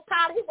told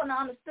Pilate, he wouldn't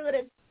have understood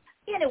it.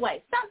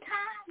 Anyway,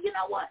 sometimes, you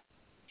know what?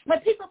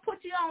 When people put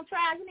you on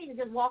trial, you need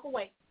to just walk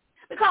away.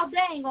 Because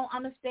they ain't going to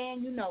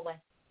understand you no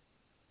way.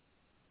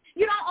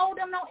 You don't owe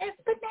them no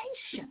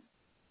explanation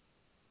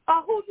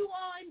of who you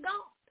are in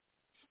God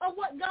or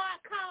what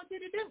God called you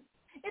to do.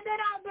 If they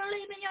don't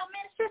believe in your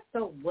ministry,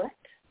 so what?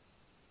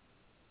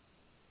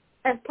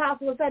 As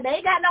Apostle said, they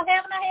ain't got no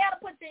heaven or hell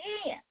to put you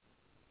in.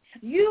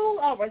 You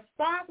are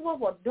responsible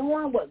for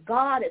doing what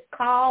God has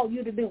called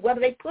you to do. Whether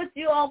they put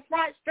you on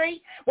Front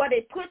Street, whether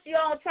they put you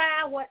on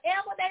trial,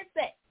 whatever they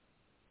say,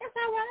 that's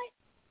all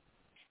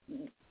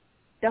right.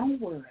 Don't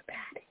worry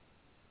about it.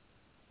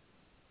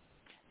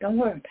 Don't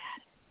worry about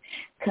it.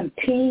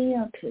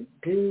 Continue to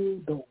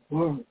do the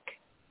work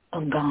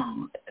of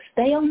God.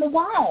 Stay on the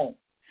wall.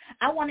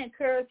 I want to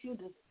encourage you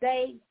to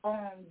stay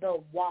on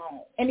the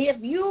wall. And if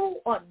you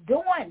are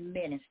doing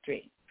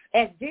ministry,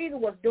 as Jesus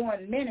was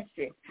doing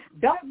ministry,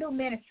 don't do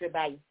ministry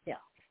by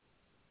yourself.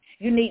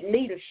 You need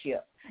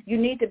leadership. You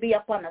need to be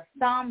up under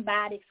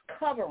somebody's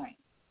covering.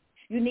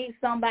 You need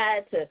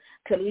somebody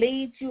to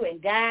lead you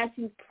and guide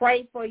you,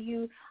 pray for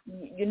you.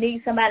 You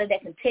need somebody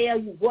that can tell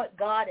you what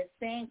God is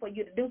saying for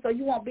you to do so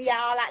you won't be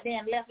all out there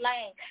in left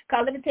lane.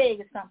 Because let me tell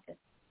you something.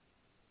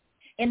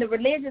 in the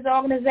religious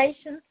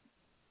organizations,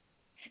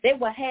 they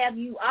will have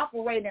you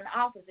operate in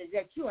offices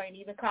that you ain't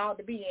even called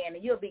to be in,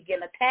 and you'll be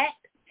getting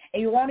attacked,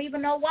 and you won't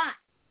even know why.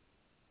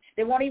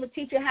 They won't even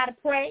teach you how to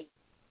pray.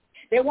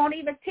 They won't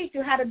even teach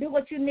you how to do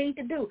what you need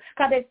to do,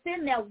 because they're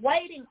sitting there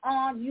waiting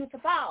on you to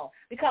fall,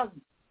 because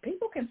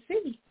people can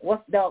see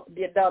what's the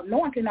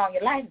anointing on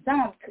your life.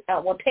 Some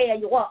will tell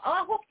you, well,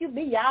 I hope you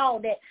be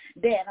all that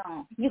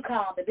you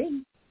called to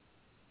be.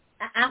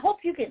 I hope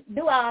you can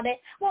do all that.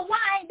 Well, why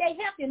ain't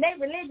they helping you? They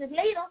religious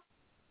leaders,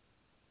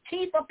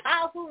 chief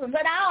apostles, and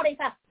what all they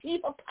have,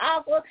 chief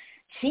apostles,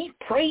 chief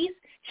priests,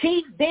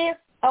 chief this.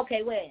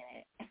 Okay, wait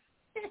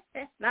a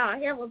minute. No,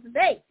 heavens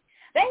today.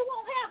 They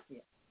won't help you.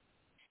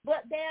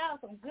 But there are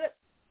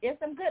there's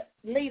some good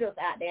leaders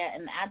out there,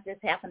 and I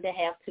just happen to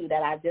have two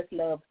that I just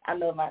love. I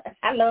love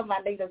my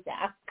leaders.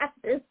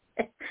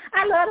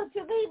 I love the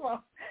two people.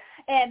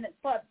 And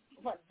for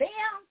them,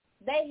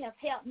 they have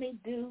helped me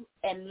do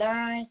and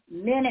learn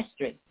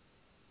ministry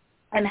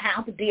and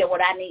how to deal with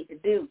what I need to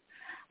do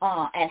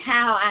and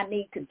how I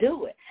need to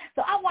do it.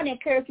 So I want to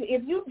encourage you,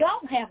 if you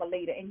don't have a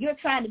leader and you're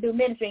trying to do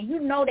ministry and you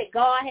know that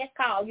God has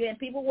called you, and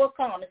people will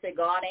come and say,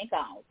 God ain't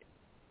called you.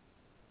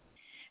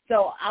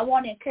 So I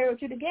want to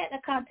encourage you to get in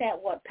contact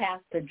with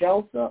Pastor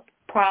Joseph,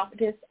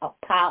 prophetess,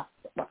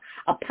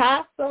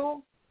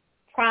 apostle,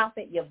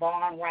 prophet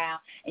Yvonne Rao,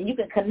 and you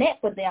can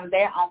connect with them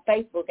there on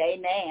Facebook,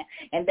 amen,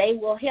 and they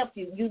will help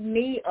you. You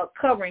need a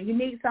covering. You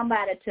need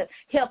somebody to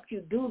help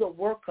you do the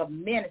work of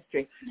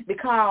ministry,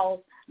 because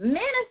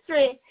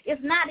ministry is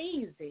not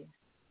easy.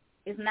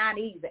 It's not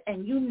easy,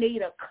 and you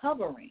need a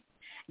covering.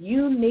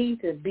 You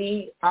need to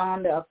be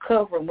under a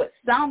covering with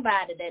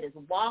somebody that is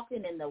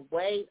walking in the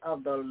way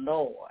of the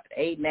Lord.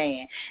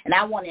 Amen. And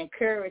I want to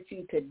encourage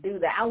you to do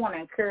that. I want to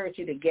encourage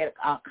you to get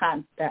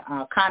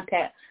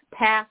contact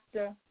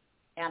pastor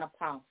and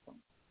apostle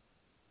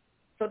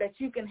so that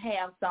you can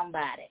have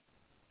somebody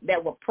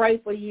that will pray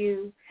for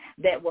you,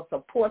 that will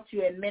support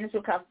you in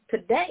ministry. Because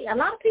today, a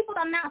lot of people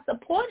are not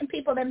supporting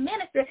people in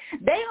ministry.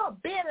 They are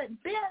building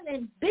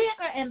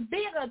bigger and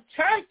bigger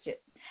churches.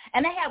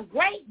 And they have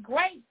great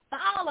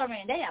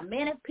following. They have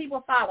many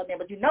people following them,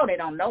 but you know they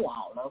don't know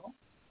all of them.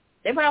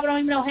 They probably don't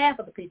even know half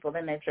of the people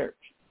in their church.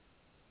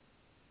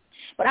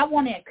 But I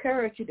want to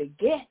encourage you to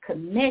get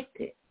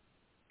connected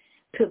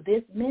to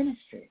this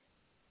ministry.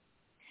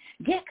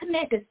 Get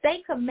connected.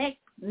 Stay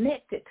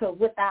connected to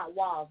Without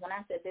Walls. When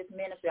I said this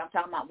ministry, I'm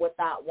talking about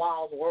Without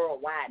Walls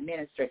Worldwide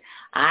Ministry.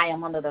 I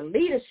am under the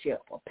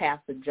leadership of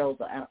Pastor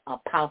Joseph and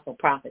Apostle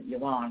Prophet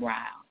Yvonne Rao.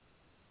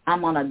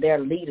 I'm under their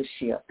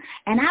leadership,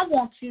 and I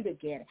want you to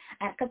get it,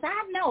 because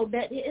I know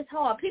that it's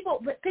hard.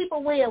 People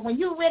will, when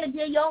you really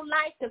give your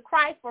life to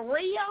Christ for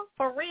real,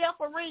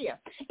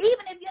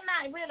 even if you're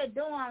not really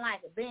doing like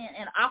being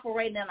and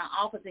operating in an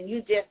office and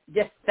you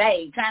just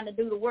stay trying to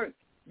do the work,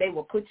 they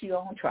will put you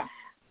on trial.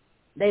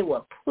 They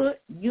will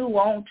put you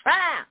on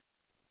trial.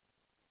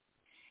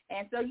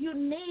 And so you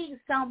need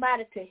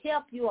somebody to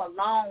help you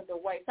along the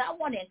way. So I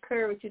want to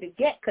encourage you to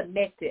get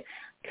connected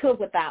to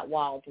Without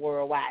Walls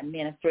Worldwide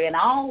Ministry and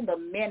all the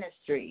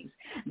ministries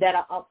that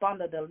are up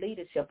under the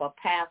leadership of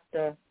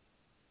pastor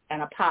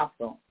and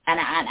apostle. And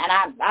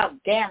I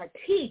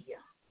guarantee you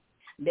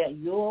that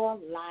your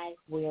life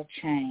will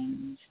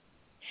change.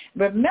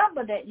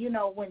 Remember that,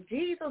 when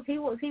Jesus, he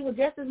was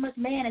just as much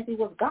man as he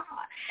was God.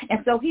 And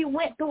so he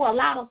went through a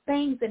lot of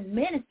things in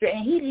ministry,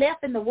 and he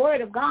left in the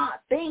Word of God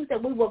things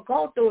that we will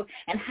go through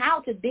and how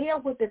to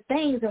deal with the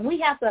things. And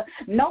we have to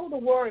know the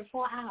Word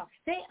for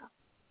ourselves.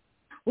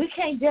 We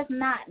can't just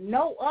not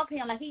know of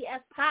him. Like he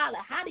asked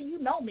Pilate, how do you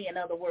know me, in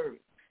other words?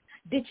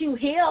 Did you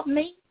hear of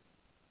me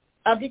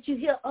or did you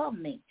hear of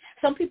me?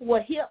 Some people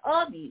will hear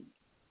of you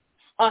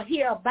or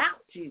hear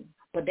about you,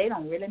 but they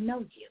don't really know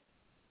you.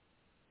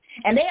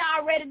 And they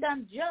already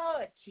done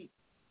judged you,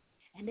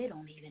 and they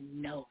don't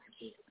even know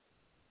you.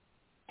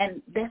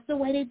 And that's the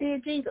way they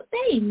did Jesus.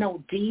 They didn't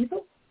know Jesus.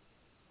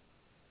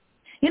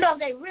 If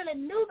they really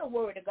knew the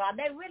Word of God,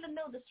 they really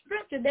knew the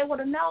Scripture, they would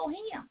have known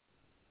him.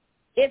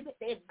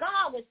 If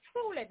God was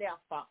truly their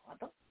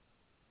Father,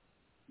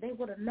 they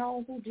would have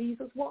known who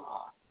Jesus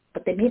was.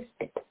 But they missed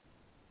it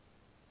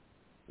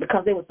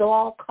because they were so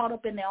all caught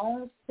up in their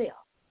own self,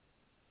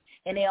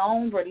 in their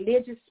own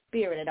religious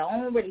spirit, in their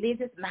own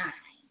religious mind,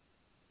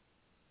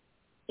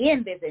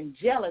 envious and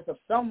jealous of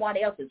someone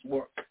else's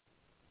work.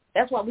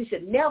 That's why we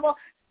should never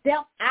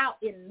step out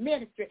in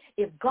ministry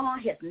if God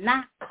has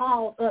not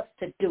called us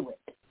to do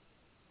it.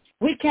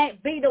 We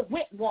can't be the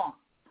wit one.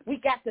 We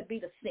got to be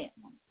the sent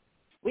one.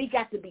 We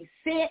got to be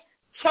sent,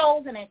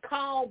 chosen, and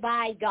called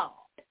by God.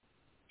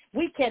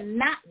 We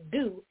cannot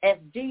do as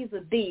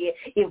Jesus did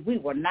if we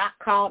were not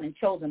called and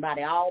chosen by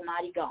the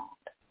Almighty God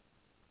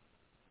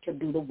to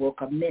do the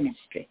work of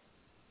ministry.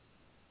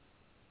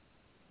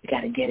 We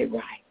got to get it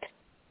right.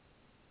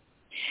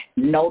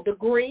 No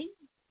degree,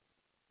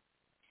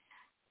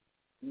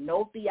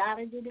 no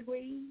theology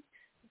degree.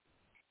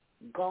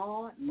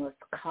 God must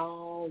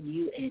call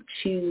you and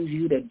choose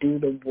you to do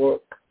the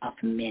work of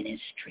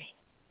ministry.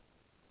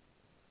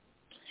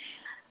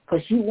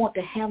 Because you want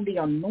to have the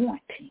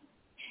anointing.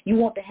 You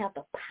want to have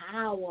the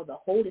power of the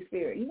Holy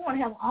Spirit. You want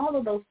to have all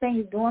of those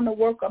things doing the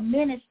work of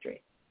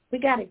ministry. We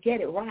got to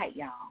get it right,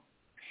 y'all.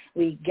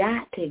 We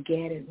got to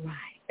get it right.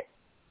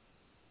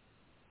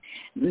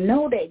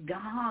 Know that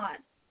God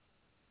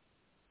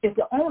is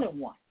the only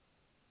one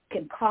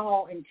can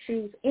call and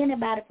choose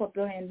anybody for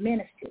doing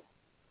ministry.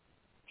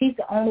 He's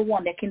the only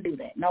one that can do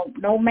that.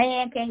 No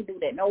man can do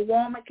that. No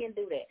woman can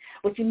do that.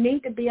 But you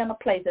need to be in a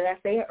place, as I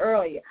said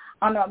earlier,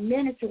 on a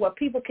ministry where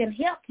people can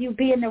help you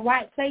be in the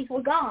right place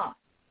with God.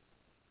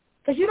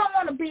 Because you don't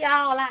want to be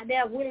all out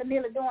there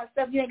willy-nilly doing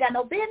stuff you ain't got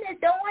no business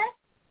doing.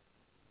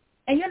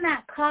 And you're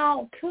not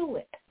called to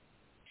it.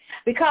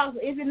 Because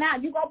if you're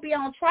not, you're going to be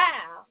on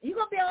trial. You're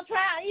going to be on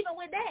trial even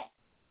with that.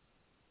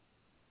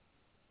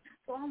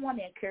 So I want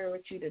to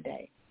encourage you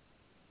today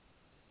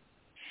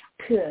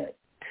to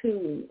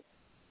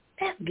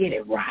let's get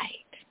it right.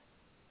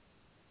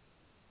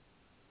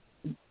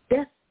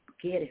 Let's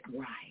get it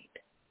right.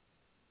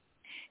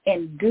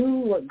 And do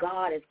what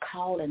God is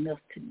calling us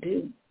to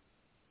do.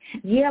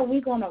 Yeah,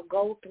 we're going to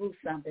go through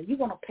something. You're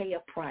going to pay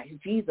a price.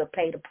 Jesus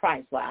paid a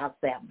price for our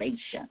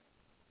salvation.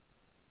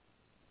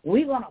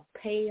 We're going to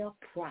pay a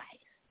price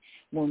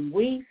when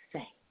we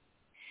say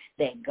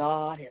that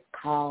God has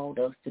called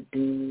us to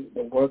do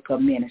the work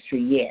of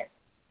ministry. Yes,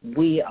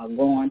 we are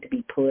going to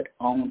be put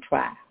on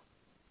trial.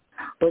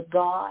 But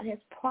God has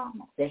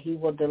promised that he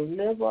will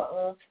deliver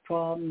us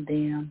from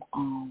them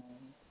all.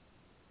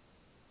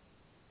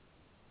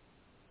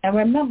 And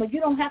remember, you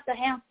don't have to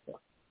answer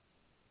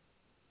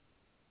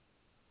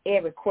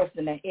every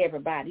question to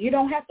everybody. You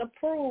don't have to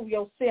prove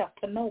yourself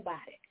to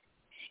nobody.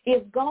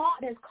 If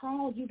God has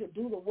called you to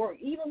do the work,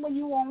 even when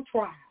you're on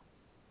trial,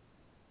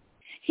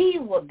 he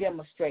will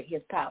demonstrate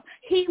his power.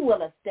 He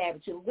will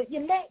establish you. Will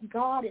you let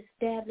God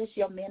establish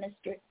your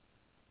ministry?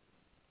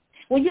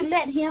 Will you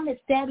let him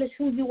establish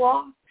who you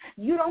are?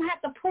 You don't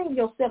have to prove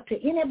yourself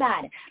to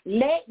anybody.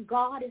 Let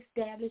God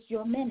establish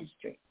your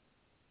ministry.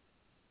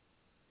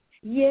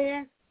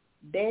 Yes,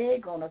 they're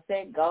going to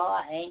say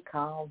God ain't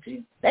called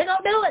you. They're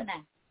going to do it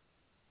now.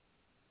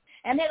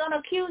 And they're going to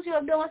accuse you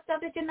of doing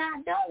stuff that you're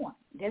not doing,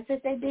 just as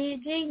they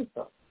did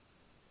Jesus.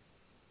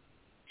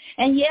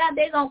 And, yeah,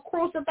 they're going to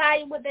crucify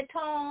you with their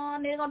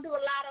tongue. They're going to do a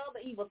lot of other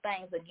evil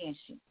things against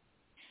you.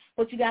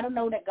 But you got to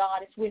know that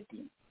God is with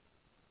you.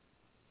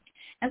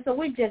 And so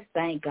we just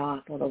thank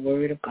God for the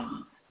word of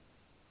God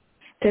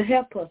to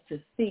help us to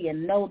see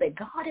and know that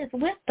God is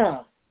with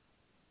us.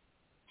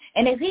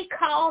 And if he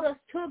called us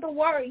to the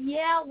word,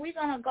 yeah, we're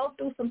going to go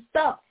through some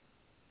stuff.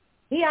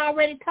 He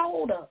already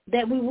told us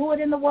that we would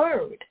in the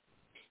word.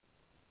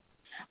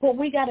 But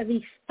we got to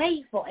be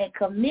faithful and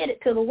committed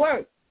to the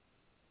word.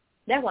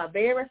 That's our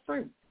very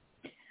fruit.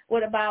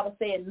 What the Bible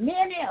says,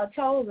 many are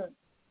chosen.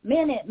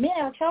 Many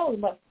are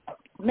chosen, but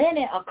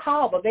many are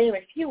called, but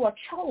very few are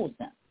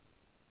chosen.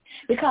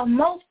 Because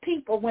most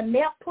people, when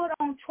they're put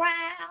on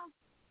trial,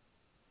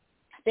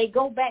 they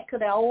go back to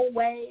their old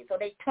ways, or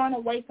they turn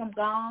away from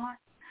God,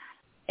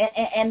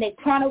 and they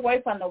turn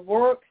away from the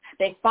work.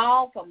 They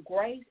fall from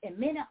grace and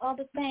many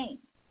other things.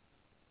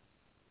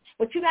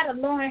 But you got to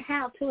learn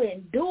how to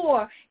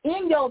endure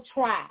in your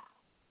trial.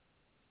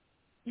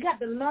 You got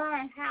to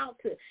learn how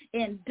to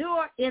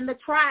endure in the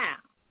trial.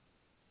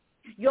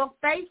 Your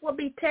faith will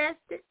be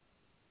tested.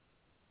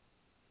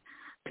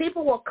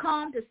 People will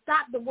come to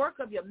stop the work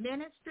of your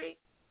ministry.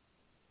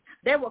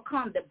 They will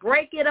come to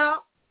break it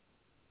up,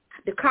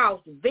 to cause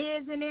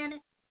division in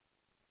it,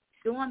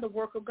 doing the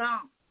work of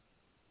God.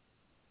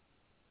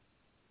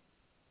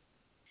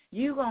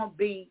 You're going to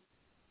be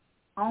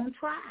on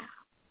trial.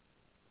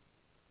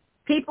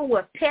 People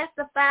will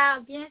testify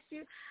against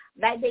you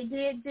like they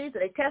did Jesus.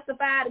 They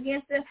testified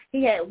against him.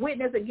 He had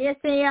witness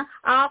against him,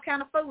 all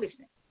kind of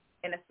foolishness.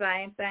 And the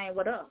same thing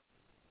with us.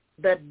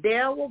 The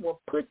devil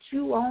will put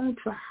you on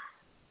trial.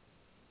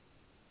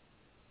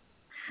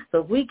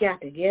 So we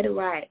got to get it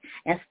right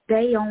and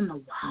stay on the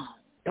wall.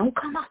 Don't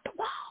come off the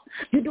wall.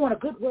 You're doing a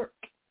good work.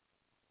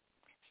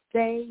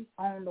 Stay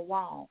on the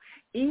wall.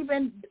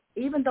 Even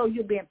though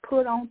you're being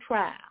put on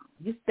trial,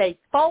 you stay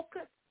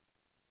focused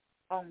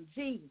on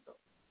Jesus.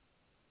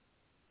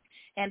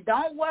 And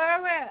don't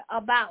worry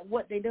about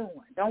what they're doing.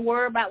 Don't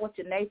worry about what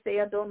your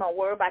naysayer doing. Don't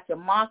worry about your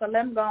marker.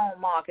 Let them go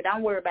on market.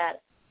 Don't worry about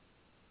it.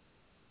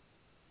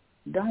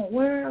 Don't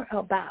worry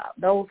about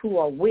those who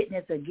are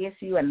witness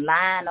against you and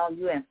lying on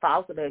you and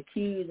falsely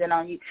accusing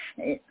on you.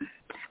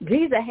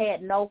 Jesus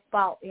had no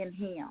fault in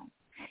him.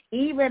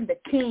 Even the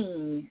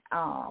king,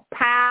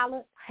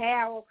 Pilate,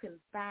 Herod, can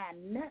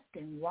find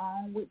nothing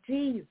wrong with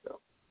Jesus.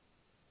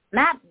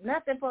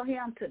 Nothing for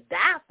him to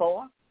die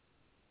for.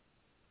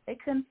 They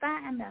couldn't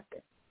find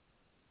nothing.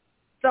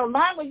 So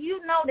long as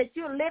you know that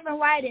you're living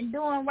right and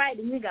doing right,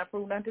 then you ain't got to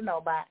prove nothing to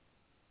nobody.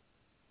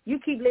 You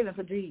keep living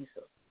for Jesus.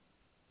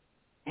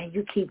 And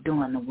you keep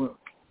doing the work.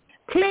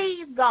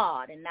 Please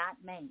God and not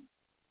man.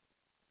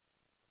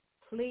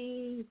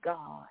 Please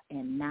God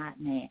and not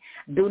man.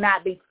 Do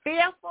not be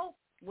fearful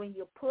when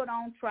you're put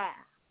on trial.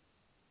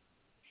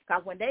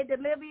 Because when they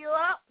deliver you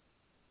up,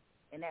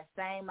 in that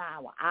same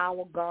hour,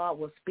 our God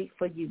will speak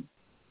for you.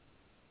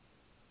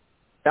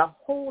 The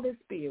Holy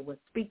Spirit will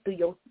speak through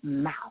your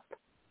mouth.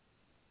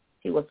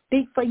 He will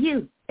speak for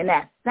you in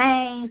that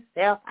same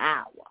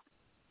self-hour.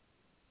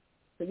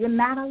 So you're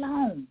not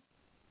alone.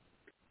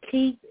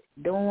 Keep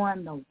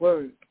doing the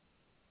work.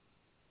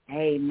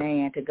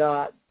 Amen. To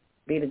God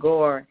be the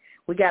glory.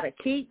 We got to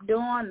keep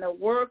doing the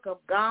work of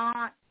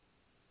God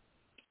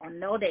and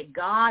know that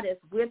God is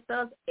with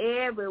us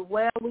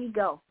everywhere we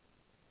go.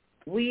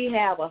 We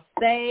have a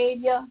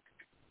Savior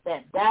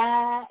that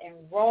died and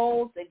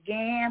rose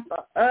again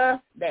for us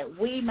that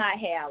we might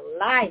have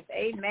life.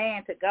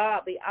 Amen. To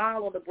God be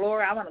all of the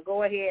glory. I want to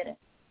go ahead and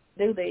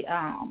do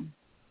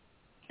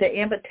the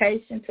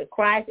invitation to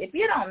Christ. If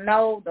you don't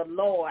know the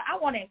Lord, I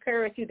want to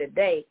encourage you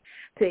today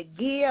to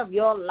give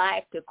your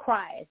life to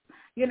Christ.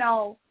 You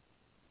know,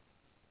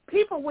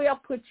 people will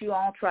put you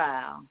on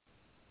trial.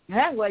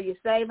 That's where you're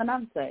saved and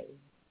unsaved.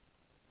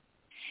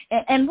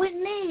 And we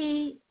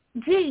need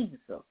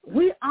Jesus.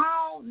 We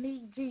all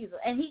need Jesus.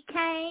 And he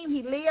came,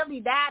 he lived, he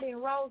died,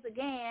 and rose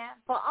again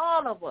for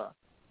all of us,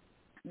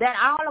 that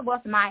all of us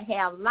might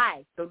have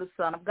life through the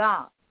Son of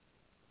God.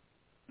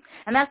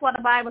 And that's what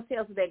the Bible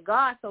tells us, that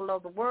God so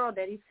loved the world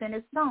that he sent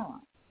his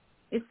Son.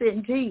 He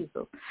sent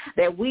Jesus,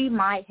 that we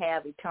might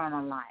have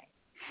eternal life.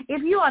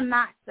 If you are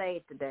not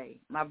saved today,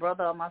 my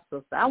brother or my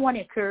sister, I want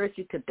to encourage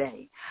you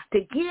today to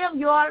give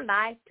your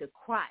life to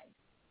Christ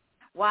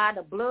while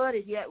the blood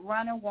is yet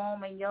running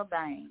warm in your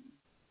veins.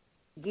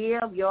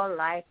 Give your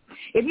life.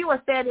 If you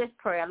will say this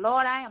prayer,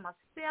 Lord, I am a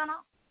sinner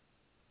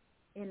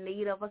in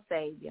need of a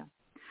Savior.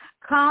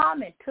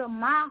 Come into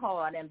my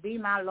heart and be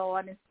my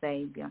Lord and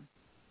Savior.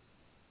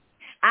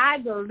 I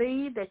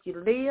believe that you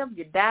lived,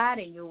 you died,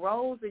 and you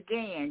rose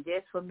again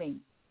just for me.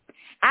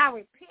 I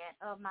repent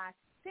of my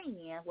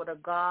sin with a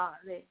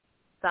godly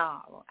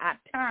sorrow. I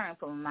turn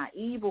from my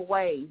evil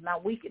ways, my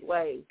wicked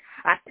ways.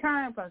 I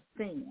turn from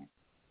sin.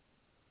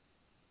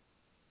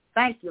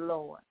 Thank you,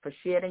 Lord, for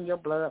shedding your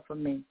blood for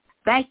me.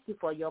 Thank you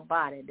for your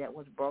body that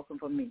was broken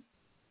for me,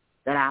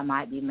 that I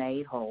might be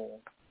made whole.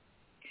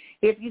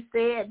 If you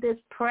said this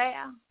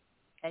prayer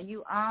and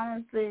you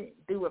honestly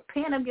do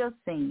repent of your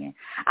sin,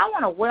 I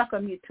want to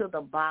welcome you to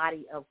the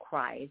body of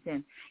Christ.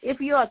 And if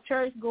you're a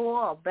church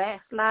goer or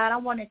backslide, I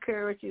want to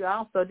encourage you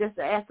also just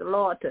to ask the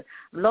Lord to,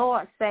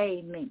 Lord,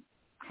 save me.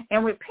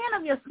 And repent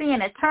of your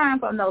sin and turn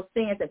from those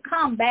sins and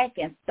come back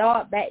and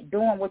start back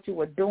doing what you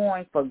were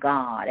doing for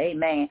God.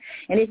 Amen.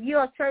 And if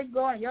you're a church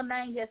goer and your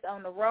name is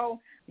on the roll,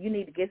 you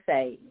need to get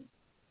saved.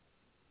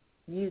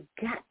 You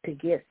got to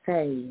get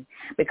saved,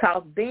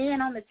 because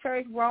being on the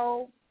church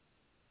roll,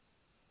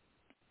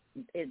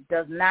 it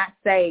does not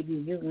save you.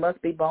 You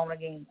must be born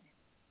again.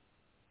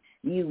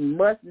 You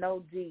must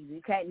know Jesus.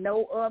 You can't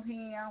know of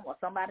him or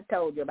somebody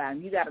told you about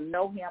him. You got to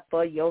know him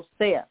for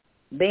yourself.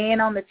 Being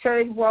on the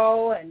church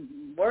roll and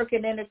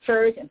working in the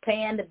church and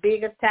paying the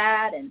biggest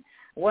tithe and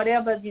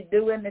whatever you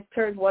do in the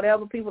church,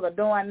 whatever people are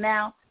doing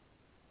now,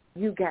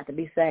 you got to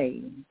be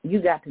saved.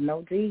 You got to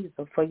know Jesus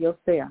for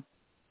yourself.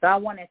 So I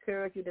want to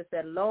encourage you to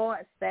say, Lord,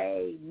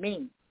 save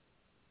me.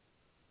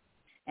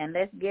 And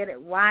let's get it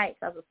right,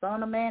 because the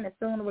Son of Man is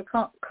soon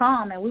to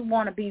come, and we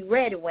want to be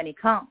ready when he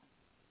comes.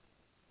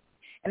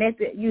 And if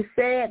you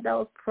said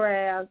those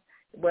prayers,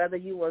 whether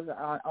you was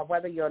or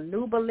whether you're a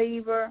new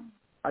believer,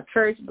 a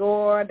church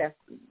goer that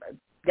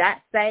got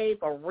saved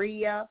for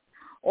real,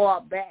 or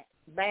a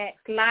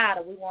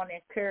backslider, we want to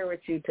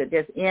encourage you to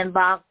just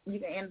inbox.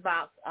 You can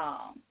inbox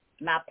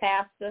my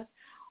pastor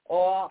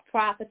or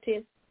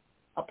prophetess,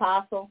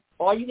 apostle,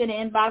 or you can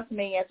inbox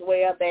me as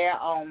well there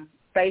on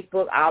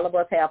Facebook. All of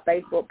us have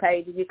Facebook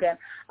pages. You can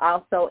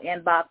also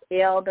inbox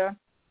Elder,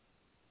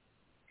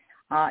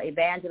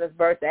 Evangelist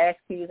Bertha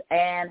Askew,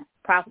 and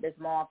Prophetess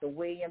Martha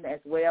Williams as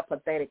well,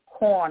 Pathetic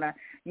Corner.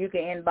 You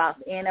can inbox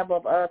any of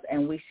us,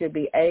 and we should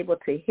be able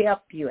to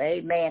help you.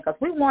 Amen. Because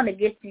we want to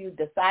get you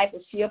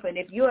discipleship, and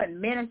if you're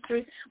in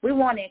ministry, we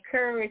want to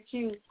encourage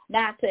you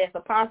not to, as the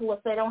apostle would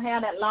say, don't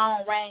have that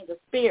long range of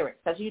spirit,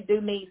 because you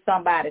do need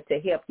somebody to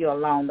help you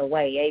along the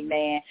way.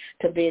 Amen.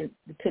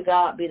 To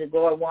God be the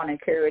glory. Want to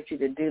encourage you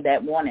to do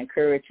that. Want to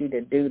encourage you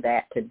to do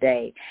that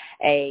today.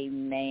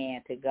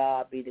 Amen. To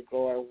God be the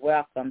glory.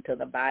 Welcome to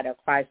the body of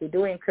Christ. We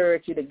do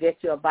encourage you to get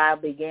your Bible,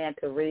 begin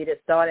to read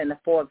it. Start in the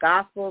 4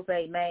 Gospels.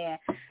 Amen.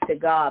 To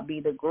God be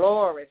the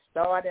glory.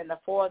 Start in the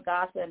 4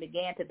 Gospels and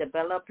begin to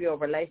develop your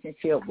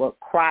relationship with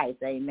Christ.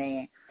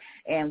 Amen.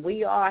 And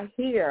we are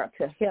here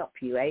to help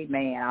you.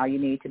 Amen. All you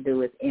need to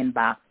do is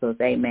inbox us.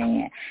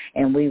 Amen.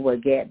 And we will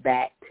get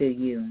back to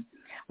you.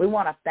 We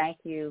want to thank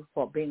you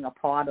for being a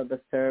part of the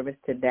service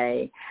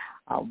today.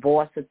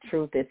 Voice of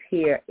Truth is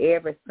here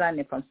every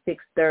Sunday from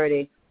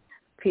 6:30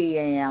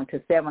 p.m. to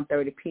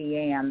 7:30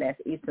 p.m. That's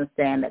Eastern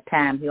Standard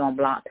Time here on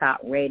Blog Talk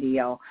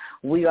Radio.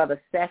 We are the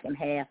second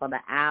half of the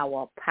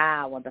hour of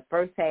power. The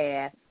first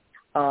half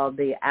of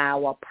the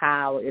hour of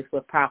power is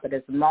with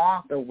Prophetess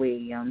Martha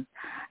Williams,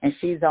 and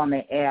she's on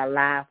the air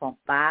live from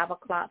 5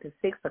 o'clock to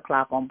 6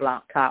 o'clock on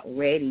Blog Talk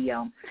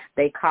Radio.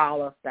 They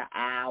call us the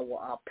hour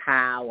of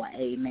power.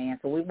 Amen.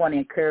 So we want to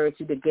encourage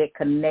you to get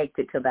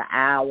connected to the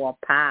hour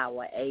of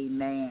power.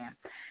 Amen.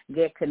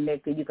 get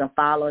connected. You can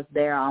follow us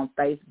there on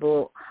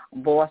Facebook,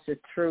 Voice of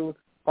Truth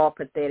or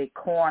Pathetic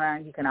Corner.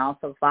 You can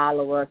also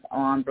follow us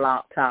on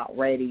Blog Talk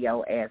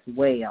Radio as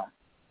well.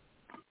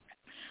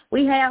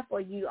 We have for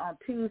you on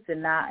Tuesday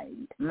night,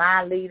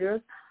 my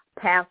leaders,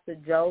 Pastor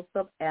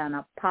Joseph and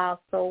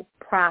Apostle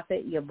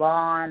Prophet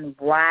Yvonne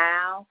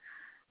Ryle.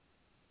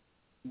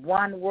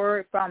 One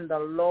Word from the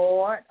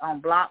Lord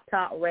on Blog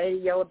Talk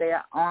Radio.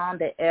 They're on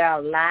the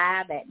air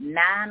live at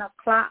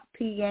 9:00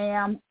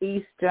 p.m.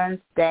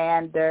 Eastern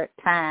Standard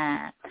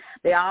Time.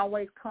 They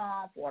always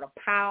come for the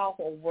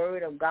powerful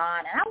Word of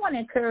God. And I want to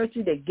encourage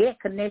you to get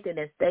connected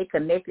and stay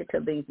connected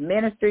to these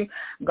ministries.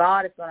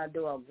 God is going to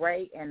do a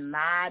great and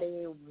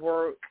mighty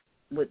work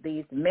with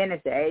these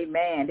ministers.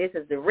 Amen. This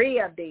is the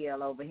real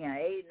deal over here.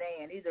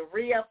 Amen. These are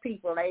real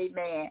people.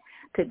 Amen.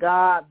 To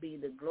God be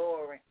the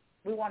glory.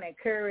 We want to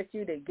encourage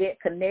you to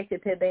get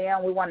connected to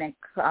them. We want to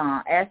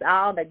ask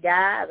all the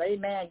guys,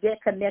 amen,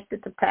 get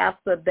connected to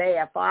Pastor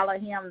there. Follow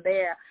him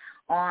there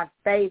on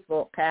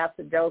Facebook,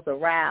 Pastor Joseph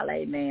Ryle,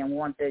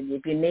 amen.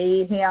 If you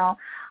need him,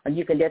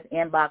 you can just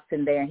inbox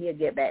him there, and he'll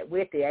get back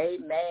with you,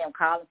 amen. I'm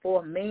calling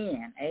for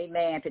men,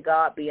 amen. To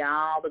God be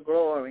all the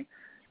glory.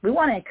 We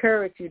want to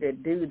encourage you to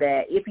do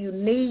that. If you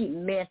need you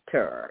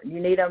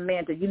need a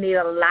mentor, you need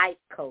a life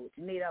coach,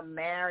 you need a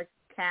marriage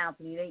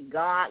counselor, you need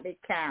godly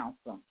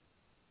counsel.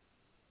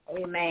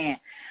 Amen.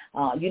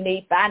 You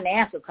need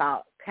financial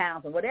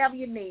counsel. Whatever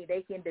you need,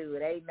 they can do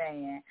it.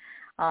 Amen.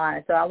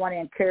 So I want to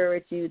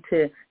encourage you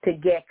to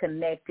get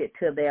connected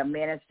to their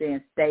ministry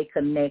and stay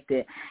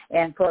connected.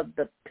 And for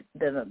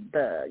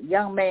the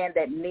young man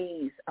that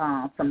needs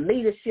some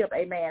leadership,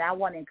 amen, I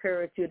want to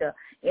encourage you to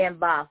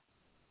inbox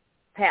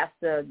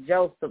Pastor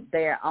Joseph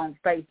there on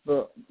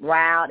Facebook,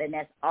 Ryle, and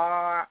that's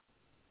ROWELL.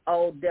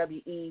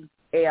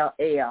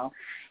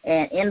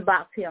 And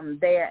inbox him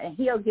there, and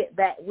he'll get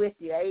back with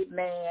you.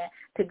 Amen.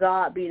 To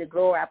God be the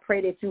glory. I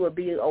pray that you will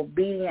be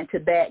obedient to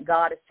that.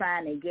 God is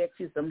trying to get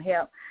you some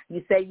help.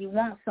 You say you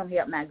want some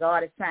help. Now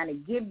God is trying to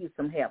give you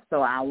some help.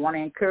 So I want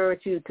to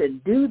encourage you to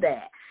do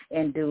that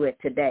and do it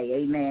today.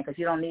 Amen. Because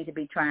you don't need to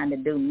be trying to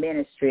do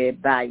ministry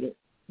by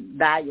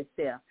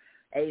yourself.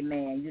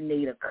 Amen. You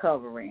need a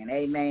covering.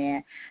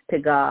 Amen. To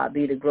God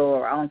be the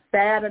glory. On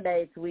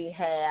Saturdays, we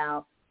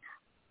have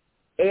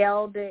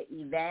Elder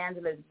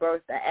Evangelist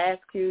Bertha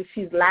Askew.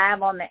 She's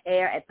live on the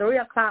air at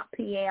 3:00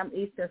 p.m.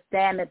 Eastern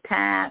Standard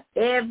Time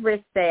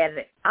every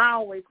Saturday.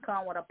 Always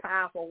come with a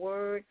powerful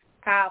word,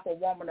 powerful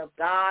woman of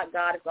God.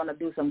 God is going to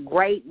do some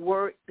great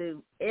work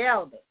through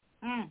Elder.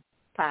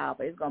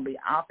 Powerful. It's going to be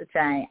off the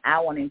chain. I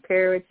want to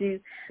encourage you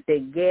to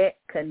get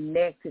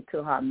connected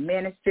to her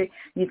ministry.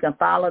 You can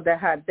follow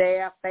her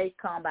there, Faith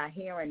Come by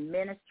Hearing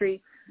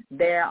Ministry,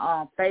 there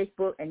on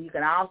Facebook, and you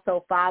can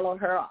also follow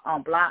her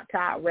on Blog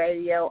Talk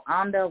Radio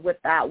under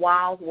Without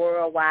Walls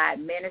Worldwide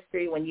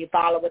Ministry. When you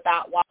follow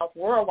Without Walls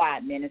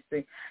Worldwide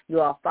Ministry,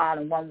 you are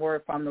following One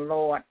Word from the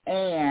Lord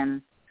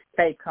and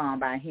Faith Come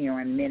by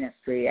Hearing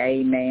Ministry.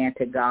 Amen.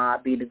 To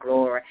God be the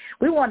glory.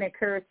 We want to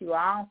encourage you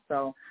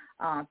also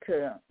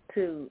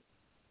to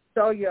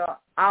sow your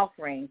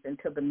offerings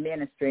into the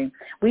ministry.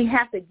 We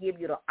have to give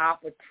you the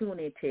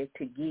opportunity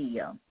to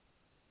give.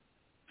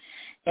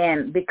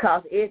 And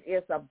because it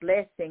is a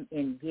blessing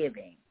in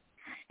giving.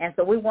 And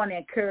so we want to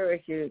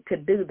encourage you to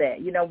do that.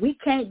 You know, we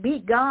can't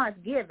beat God's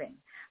giving.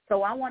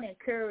 So I want to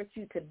encourage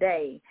you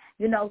today,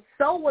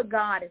 sow what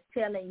God is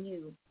telling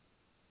you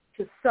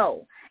to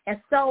sow. And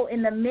sow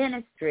in the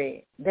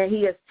ministry that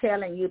he is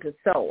telling you to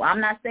sow. I'm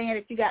not saying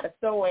that you got to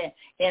sow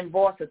in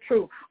Voice of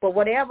Truth, but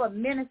whatever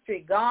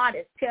ministry God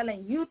is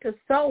telling you to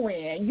sow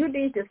in, you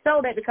need to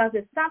sow that because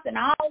it's something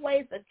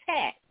always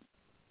attached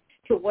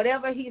to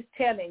whatever he's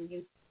telling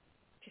you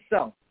to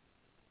sow.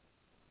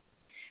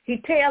 He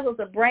tells us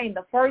to bring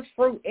the first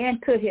fruit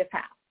into his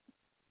house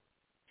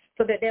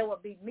so that there will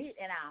be meat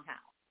in our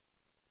house,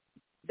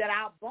 that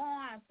our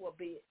barns will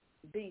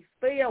be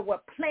filled with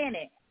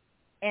plenty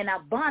and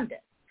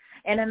abundance.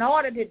 And in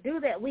order to do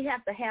that, we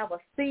have to have a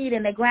seed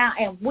in the ground,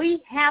 and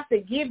we have to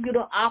give you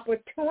the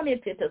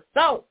opportunity to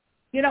sow.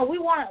 We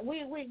want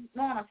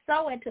to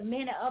sow into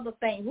many other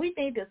things. We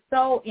need to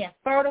sow in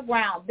fertile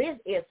ground. This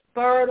is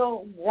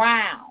fertile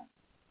ground.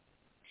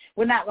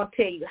 We're not going to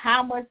tell you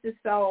how much to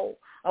sow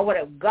or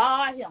whatever.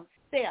 God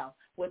himself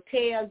will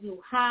tell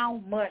you how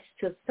much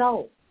to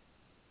sow.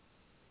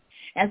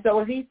 And so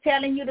if he's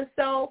telling you to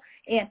sow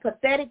in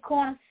Pathetic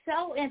Corner,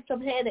 sow in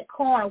Pathetic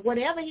Corner,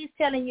 whatever he's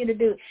telling you to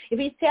do. If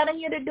he's telling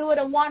you to do it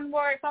in One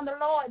Word from the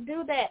Lord,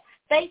 do that.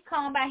 Faith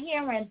Come by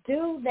Hearing,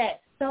 do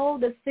that. Sow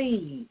the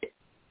seed.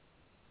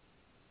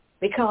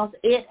 Because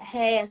it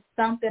has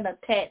something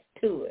attached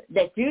to it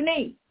that you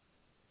need.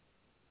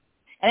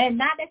 And it's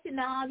not that you're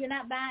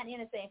not buying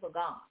anything for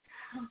God.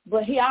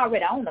 But he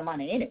already owned the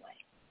money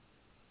anyway.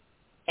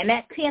 And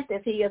that 10th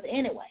is his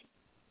anyway.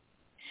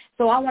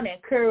 So I want to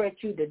encourage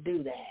you to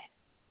do that.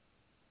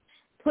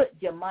 Put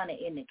your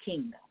money in the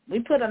kingdom. We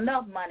put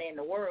enough money in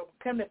the world.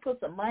 Come and put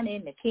some money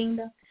in the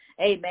kingdom.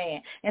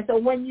 Amen. And so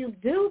when you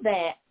do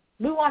that,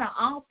 we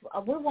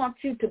want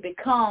you to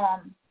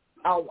become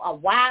a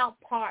wild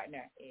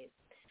partner.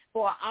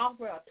 for an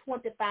offer of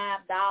 $25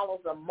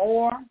 or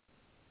more.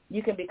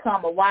 You can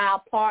become a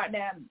wild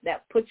partner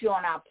that puts you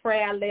on our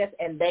prayer list,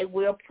 and they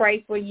will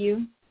pray for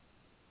you.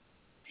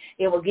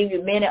 It will give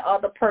you many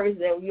other persons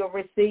that you'll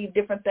receive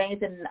different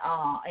things and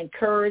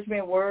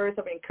encouragement, words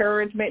of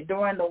encouragement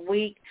during the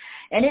week.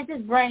 And it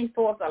just brings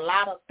forth a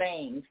lot of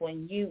things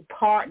when you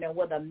partner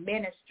with a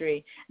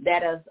ministry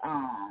that is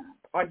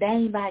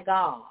ordained by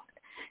God.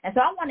 And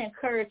so I want to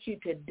encourage you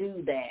to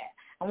do that.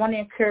 I want to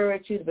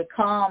encourage you to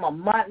become a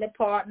monthly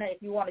partner.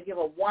 If you want to give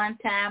a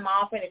one-time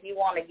offering, if you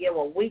want to give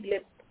a weekly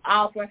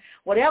offering,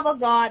 whatever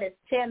God is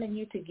telling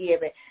you to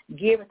give it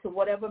to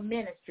whatever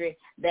ministry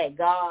that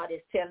God is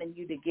telling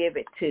you to give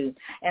it to.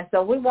 And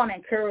so we want to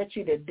encourage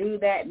you to do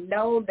that.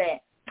 Know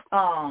that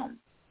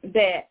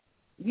that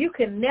you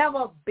can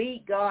never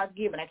beat God's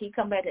giving. I keep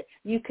coming back to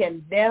you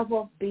can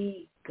never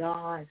beat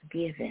God's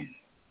giving.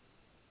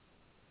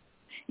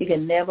 You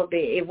can never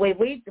be. When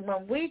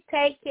we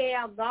take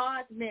care of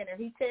God's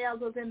ministry, He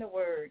tells us in the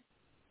Word,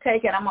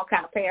 take it. I'm going to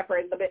kind of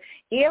paraphrase a bit.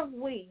 If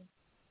we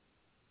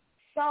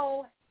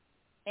sow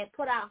and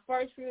put our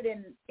first fruit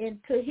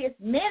into His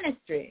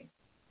ministry,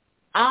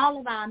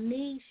 all of our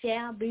needs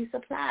shall be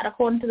supplied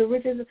according to the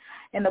riches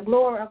and the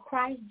glory of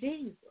Christ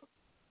Jesus.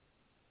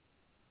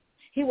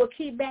 He will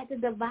keep back the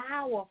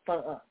devourer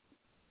for us.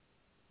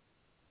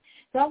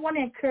 So I want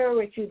to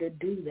encourage you to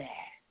do that.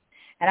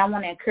 And I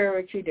want to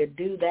encourage you to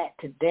do that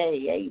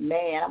today.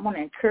 Amen. I want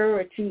to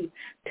encourage you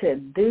to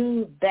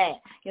do that.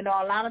 You know,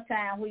 a lot of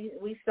times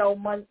we sow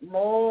much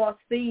more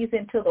seeds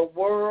into the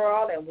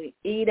world, and we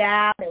eat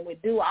out, and we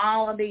do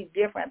all of these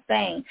different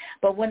things.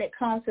 But when it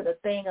comes to the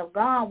thing of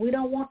God, we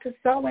don't want to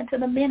sow into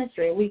the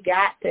ministry. We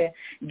got to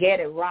get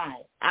it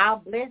right. Our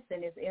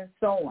blessing is in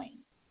sowing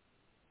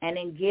and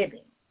in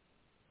giving.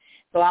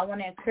 So I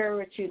want to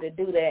encourage you to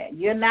do that.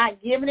 You're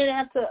not giving it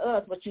unto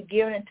us, but you're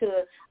giving it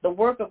to the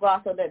work of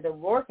God so that the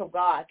work of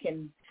God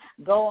can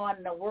go on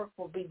and the work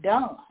will be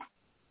done.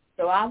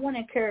 So I want to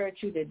encourage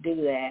you to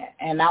do that,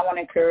 and I want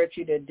to encourage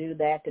you to do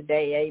that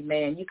today.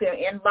 Amen. You can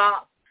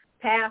inbox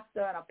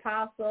Pastor and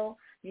Apostle.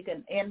 You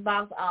can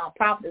inbox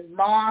Prophetess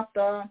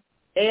Martha,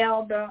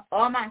 Elder,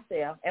 or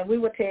myself, and we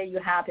will tell you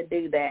how to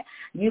do that.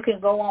 You can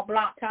go on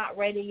Blog Talk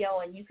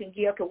Radio, and you can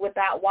give to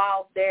Without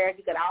Walls there.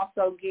 You can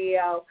also give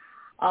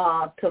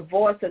to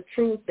Voice of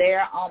Truth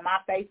there on my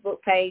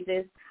Facebook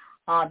pages.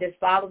 Just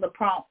follow the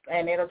prompt,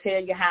 and it'll tell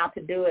you how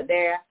to do it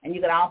there. And you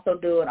can also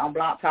do it on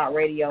Blog Talk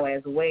Radio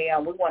as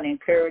well. We want to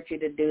encourage you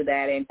to do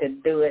that and to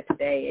do it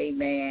today.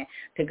 Amen.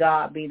 To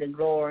God be the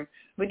glory.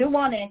 We do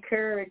want to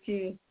encourage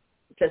you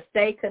to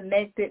stay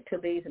connected to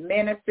these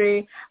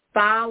ministries.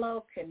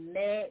 Follow,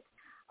 connect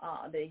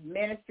the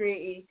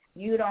ministry.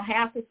 You don't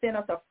have to send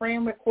us a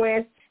friend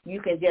request. You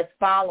can just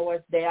follow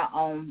us there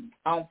on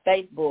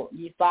Facebook.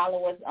 You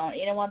follow us on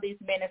any one of these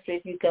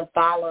ministries, you can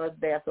follow us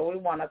there. So we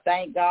want to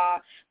thank God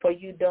for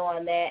you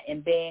doing that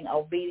and being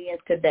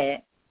obedient to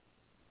that.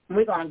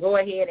 We're going to go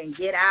ahead and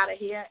get out of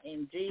here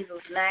in Jesus'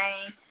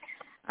 name.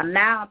 And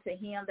now to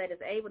Him that is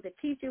able to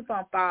keep you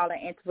from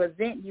falling and to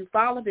present you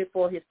falling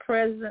before His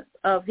presence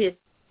of His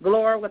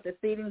glory with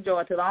exceeding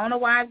joy. To the only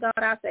wise God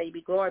I say,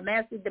 be glory,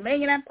 majesty,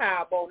 dominion, and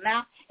power, both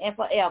now and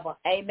forever.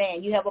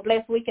 Amen. You have a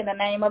blessed week in the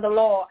name of the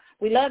Lord.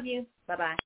 We love you. Bye-bye.